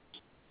tonight.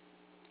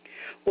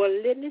 Well,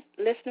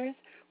 listeners,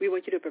 we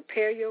want you to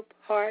prepare your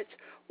hearts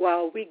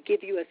while we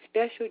give you a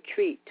special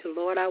treat to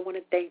Lord, I Want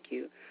to Thank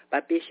You by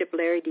Bishop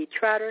Larry D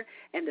Trotter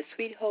and the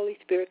Sweet Holy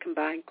Spirit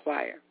Combined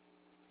Choir.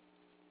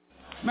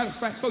 Matter of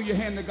fact, throw your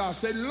hand to God.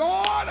 Say,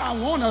 Lord, I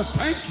want to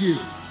thank you.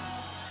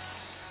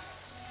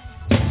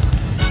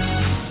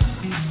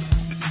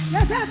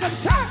 Let's have some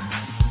church.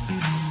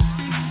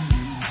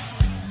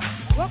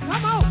 Well,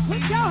 come on, put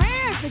your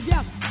hands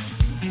together.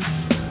 Thank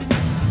you.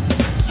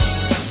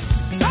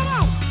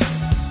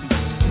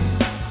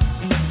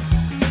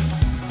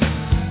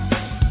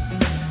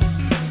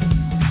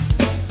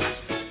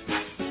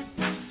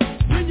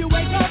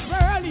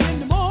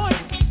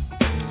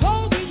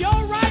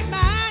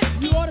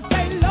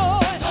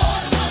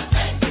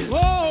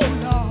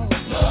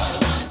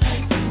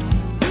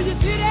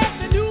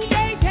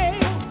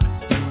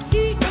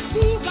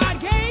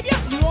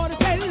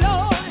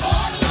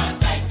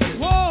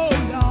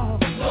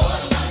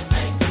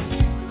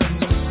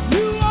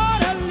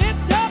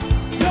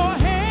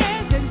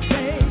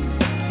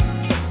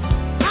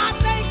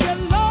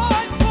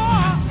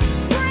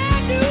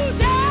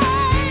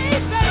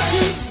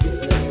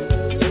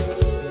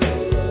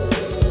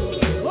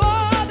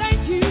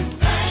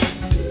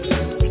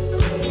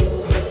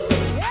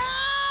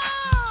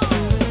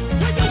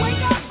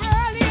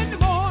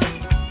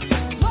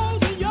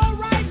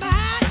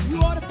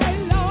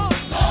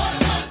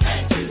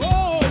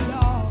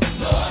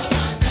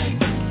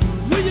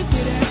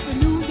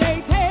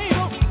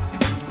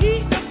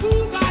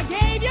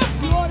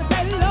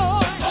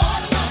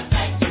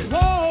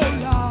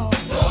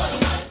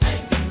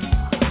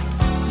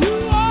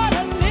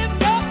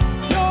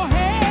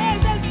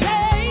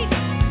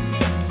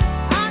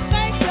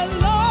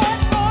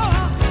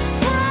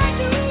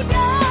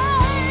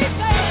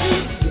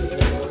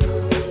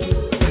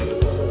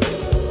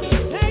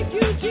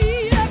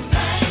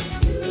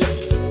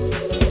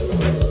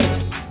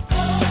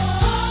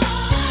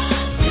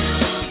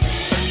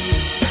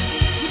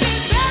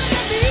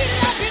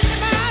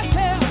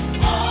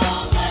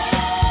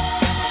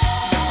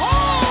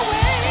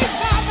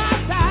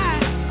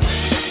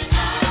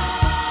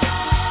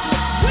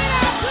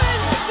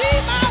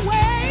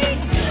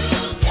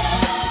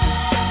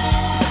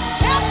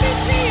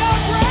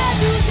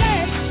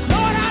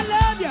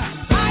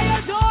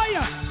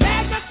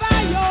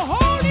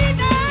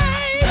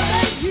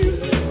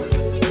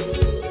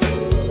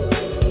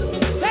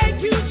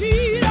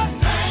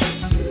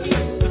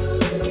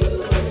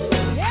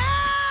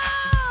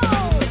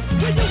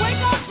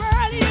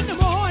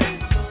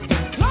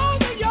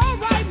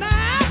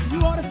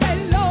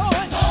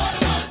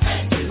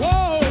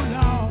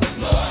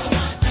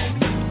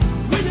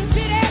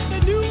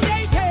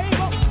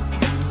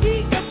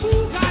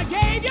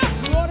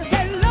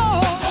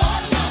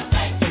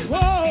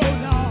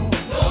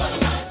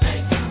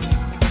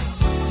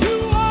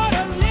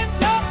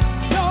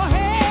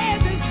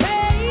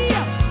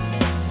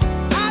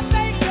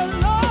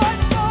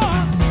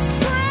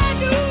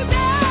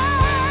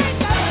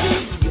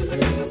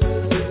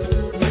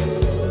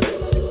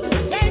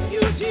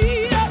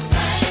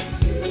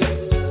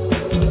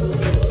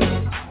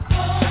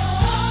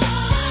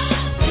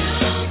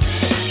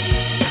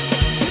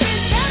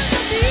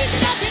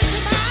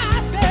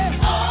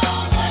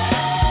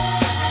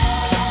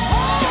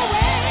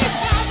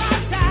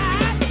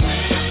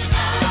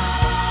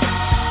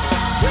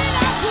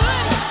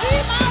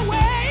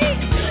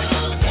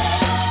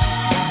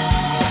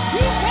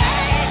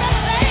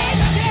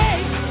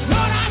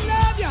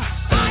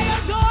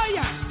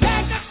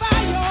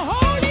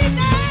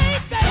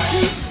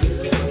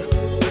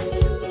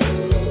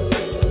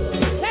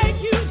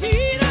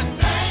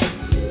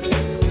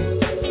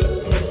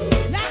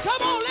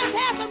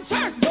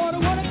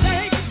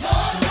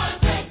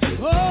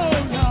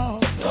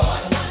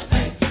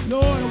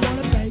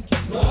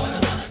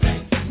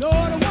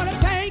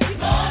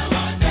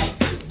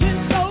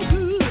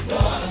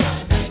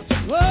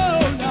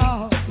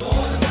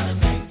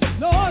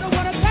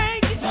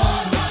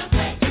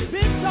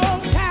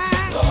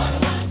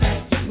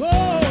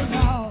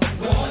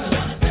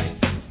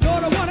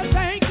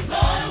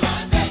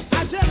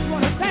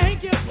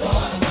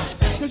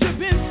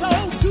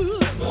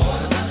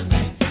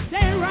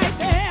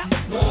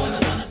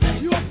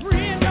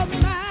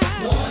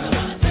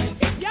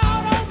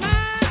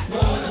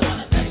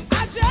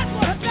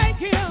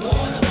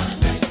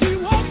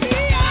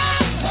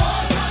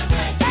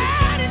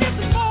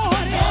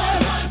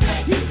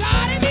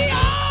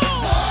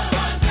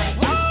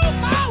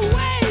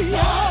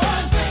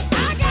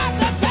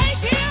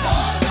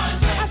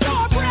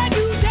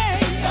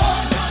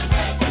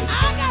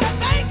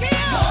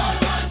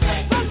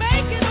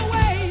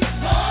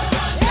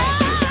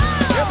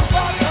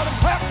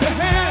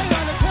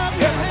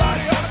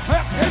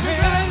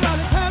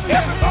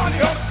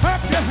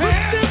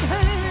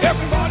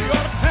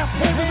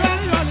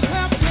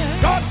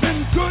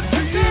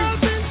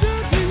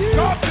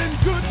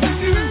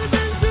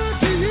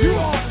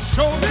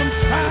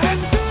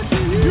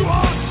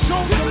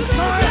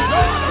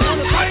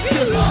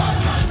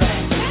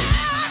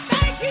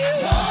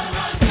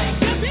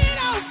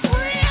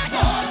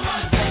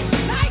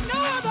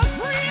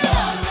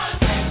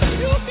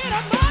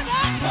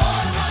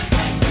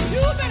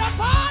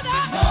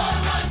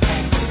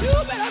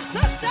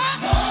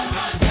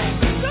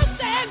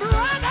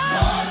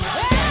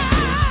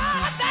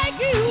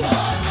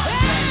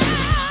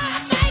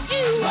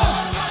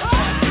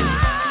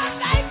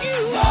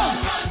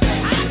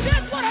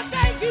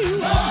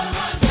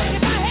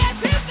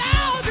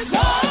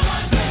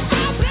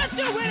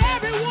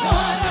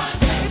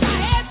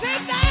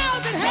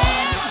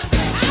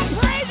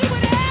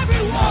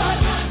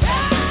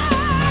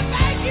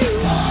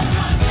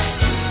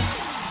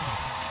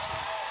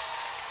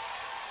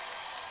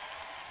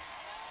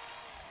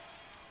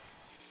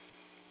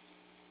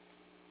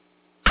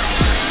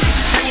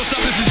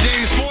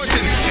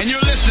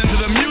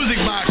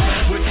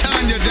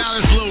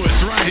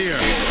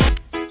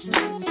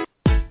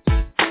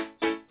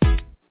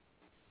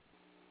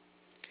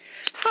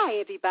 Hi,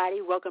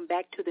 everybody. Welcome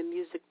back to the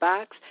Music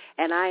Box,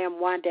 and I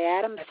am Wanda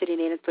Adams, sitting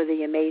in for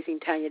the amazing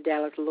Tanya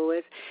Dallas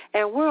Lewis,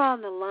 and we're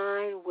on the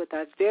line with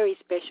our very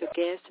special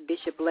guest,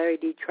 Bishop Larry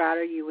D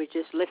Trotter. You were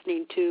just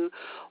listening to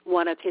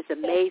one of his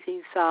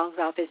amazing songs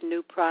off his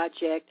new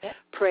project,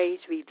 Praise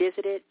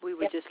Revisited. We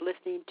were just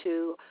listening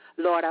to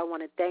Lord, I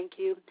Want to Thank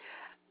You.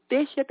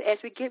 Bishop, as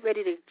we get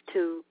ready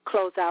to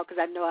close out, because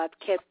I know I've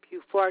kept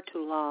you far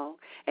too long,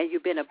 and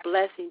you've been a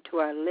blessing to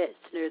our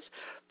listeners,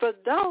 for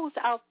those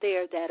out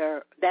there that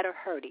are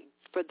hurting,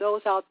 for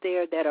those out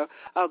there that are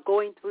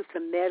going through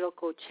some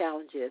medical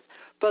challenges,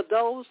 for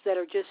those that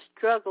are just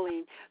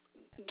struggling,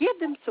 give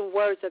them some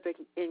words of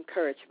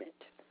encouragement.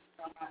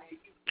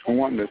 I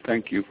want to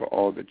thank you for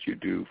all that you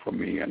do for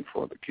me and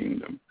for the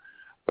kingdom.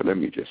 But let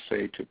me just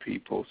say to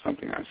people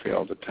something I say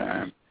all the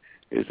time,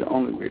 is the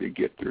only way to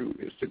get through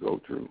is to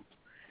go through.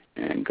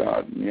 And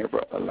God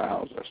never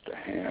allows us to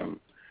have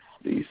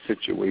these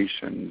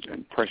situations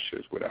and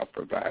pressures without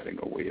providing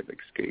a way of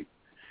escape.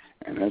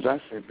 And as I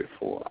said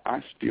before,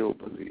 I still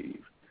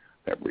believe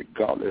that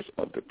regardless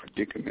of the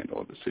predicament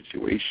or the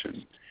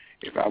situation,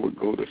 if I would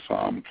go to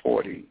Psalm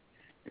 40,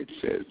 it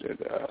says that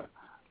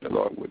the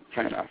Lord would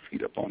plant our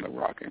feet upon the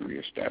rock and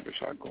reestablish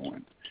our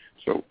going.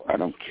 So I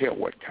don't care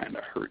what kind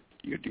of hurt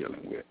you're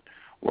dealing with,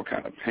 what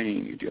kind of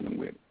pain you're dealing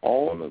with.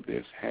 All of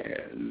this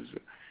has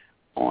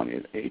on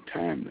it a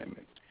time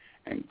limit.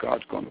 And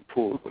God's going to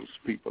pull those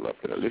people up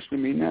that are listening to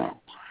me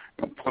now,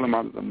 and pull them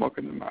out of the muck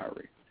and the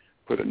miry,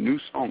 put a new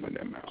song in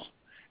their mouth,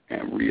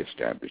 and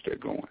reestablish their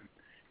going.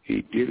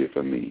 He did it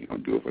for me. He's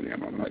going to do it for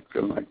them. I'm like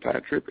feeling like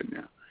Ty tripping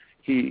now.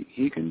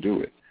 He can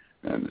do it.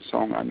 And the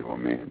song I Know a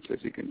Man says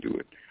he can do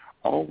it.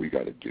 All we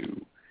got to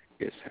do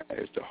is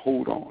to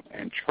hold on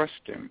and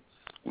trust him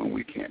when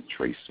we can't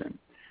trace him,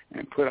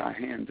 and put our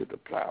hand to the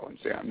plow and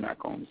say, I'm not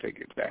going to take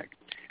it back,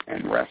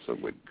 and wrestle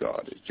with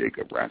God as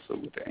Jacob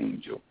wrestled with the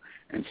angel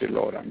and say,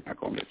 Lord, I'm not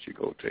going to let you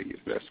go till you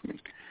bless me.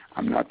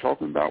 I'm not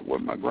talking about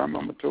what my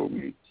grandmama told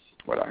me,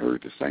 what I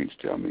heard the saints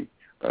tell me,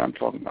 but I'm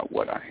talking about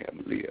what I have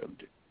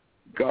lived.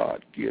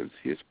 God gives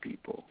his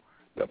people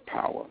the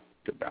power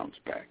to bounce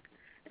back.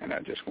 And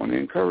I just want to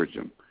encourage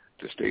them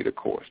to stay the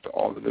course, to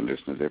all of the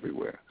listeners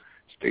everywhere.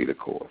 Stay the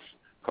course,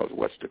 because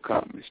what's to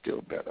come is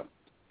still better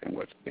than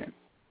what's been.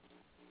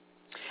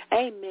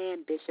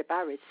 Amen, Bishop.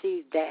 I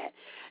received that.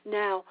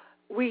 Now,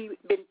 we've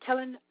been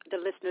telling the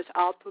listeners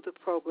all through the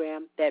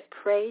program that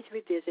Praise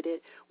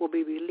Revisited will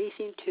be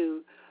releasing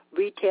to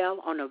retail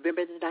on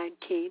November the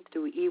 19th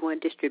through E1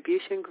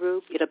 Distribution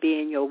Group. It'll be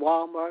in your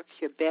Walmarts,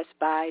 your Best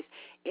Buys,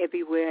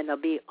 everywhere, and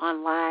it'll be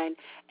online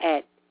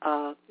at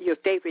your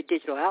favorite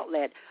digital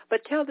outlet.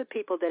 But tell the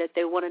people that if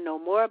they want to know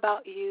more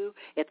about you,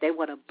 if they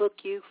want to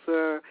book you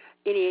for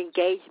any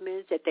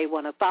engagements, if they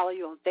want to follow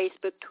you on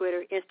Facebook,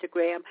 Twitter,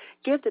 Instagram,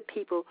 give the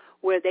people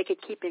where they could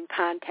keep in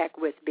contact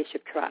with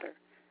Bishop Trotter.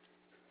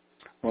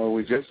 Well,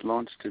 we just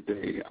launched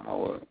today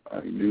our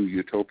new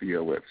Utopia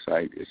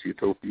website. It's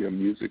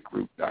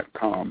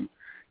utopiamusicgroup.com,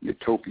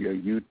 Utopia,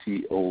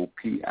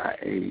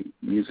 UTOPIA,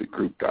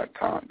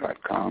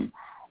 musicgroup.com,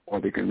 or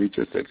they can reach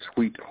us at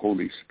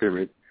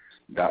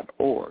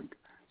sweetholyspirit.org,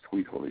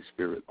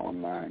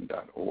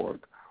 sweetholyspiritonline.org,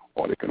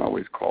 or they can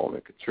always call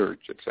at the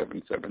church at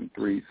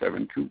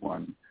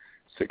 773-721-6178.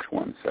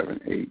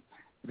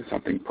 If it's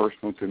something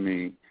personal to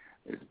me,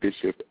 it's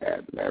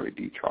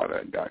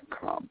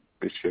bishop@LarryDTrotter.com,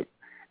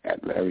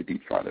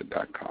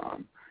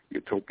 bishop@LarryDTrotter.com,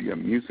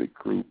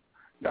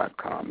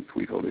 utopiamusicgroup.com,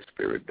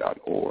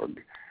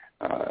 sweetholyspirit.org.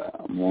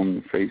 I'm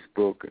on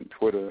Facebook and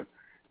Twitter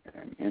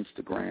and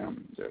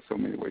Instagram. There's so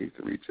many ways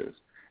to reach us.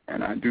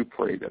 And I do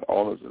pray that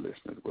all of the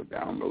listeners will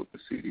download the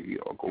CD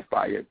or go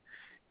buy it,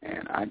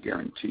 and I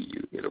guarantee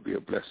you it'll be a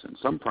blessing.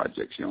 Some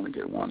projects you only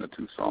get one or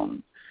two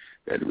songs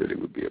that really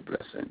would be a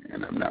blessing,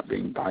 and I'm not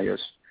being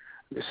biased.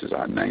 This is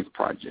our 9th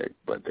project,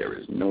 but there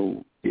is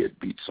no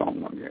deadbeat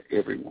song on there.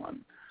 Every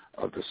one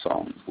of the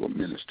songs will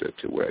minister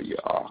to where you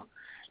are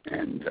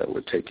and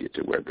will take you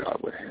to where God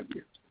would have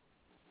you.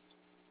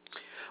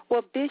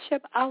 Well,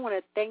 Bishop, I want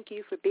to thank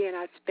you for being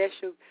our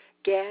special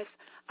guest.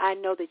 I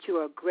know that you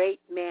are a great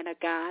man of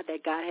God,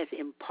 that God has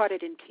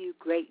imparted into you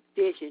great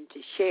vision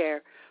to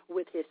share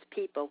with his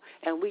people,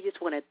 and we just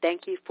want to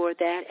thank you for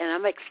that. And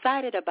I'm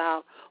excited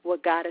about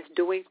what God is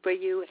doing for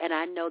you, and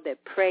I know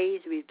that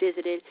Praise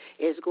Revisited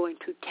is going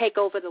to take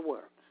over the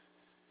world.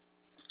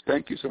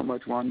 Thank you so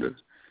much, Wanda,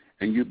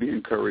 and you be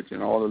encouraged,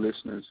 and all the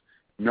listeners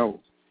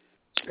know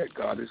that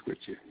God is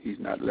with you. He's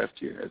not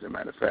left you. As a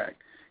matter of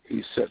fact,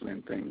 he's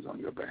settling things on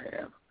your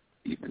behalf,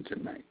 even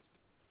tonight.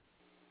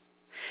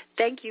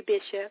 Thank you,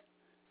 Bishop.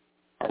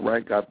 All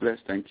right. God bless.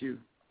 Thank you.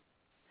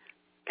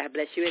 God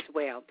bless you as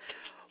well.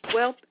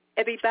 Well,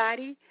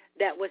 everybody,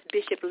 that was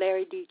Bishop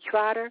Larry D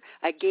Trotter.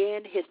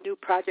 Again, his new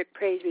project,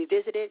 Praise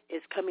Revisited,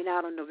 is coming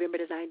out on November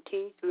the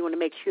 19th. We want to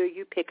make sure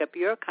you pick up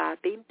your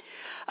copy.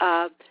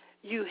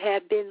 You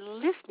have been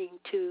listening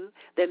to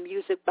The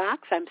Music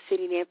Box. I'm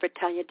sitting in for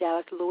Tanya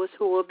Dallas Lewis,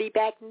 who will be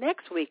back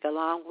next week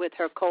along with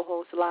her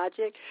co-host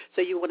Logic.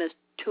 So you want to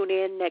tune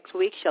in next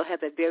week. She'll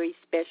have a very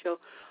special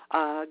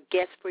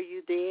guest for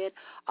you then.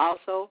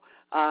 Also,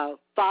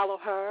 follow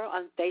her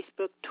on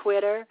Facebook,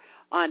 Twitter,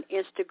 on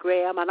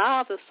Instagram, on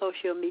all the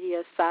social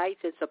media sites,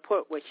 and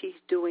support what she's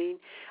doing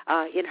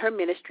in her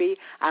ministry.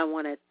 I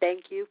want to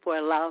thank you for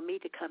allowing me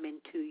to come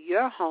into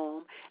your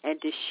home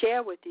and to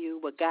share with you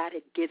what God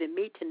had given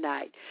me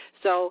tonight.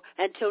 So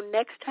until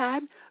next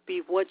time,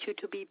 we want you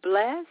to be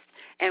blessed,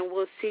 and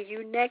we'll see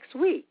you next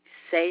week.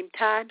 Same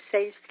time,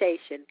 same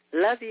station.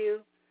 Love you.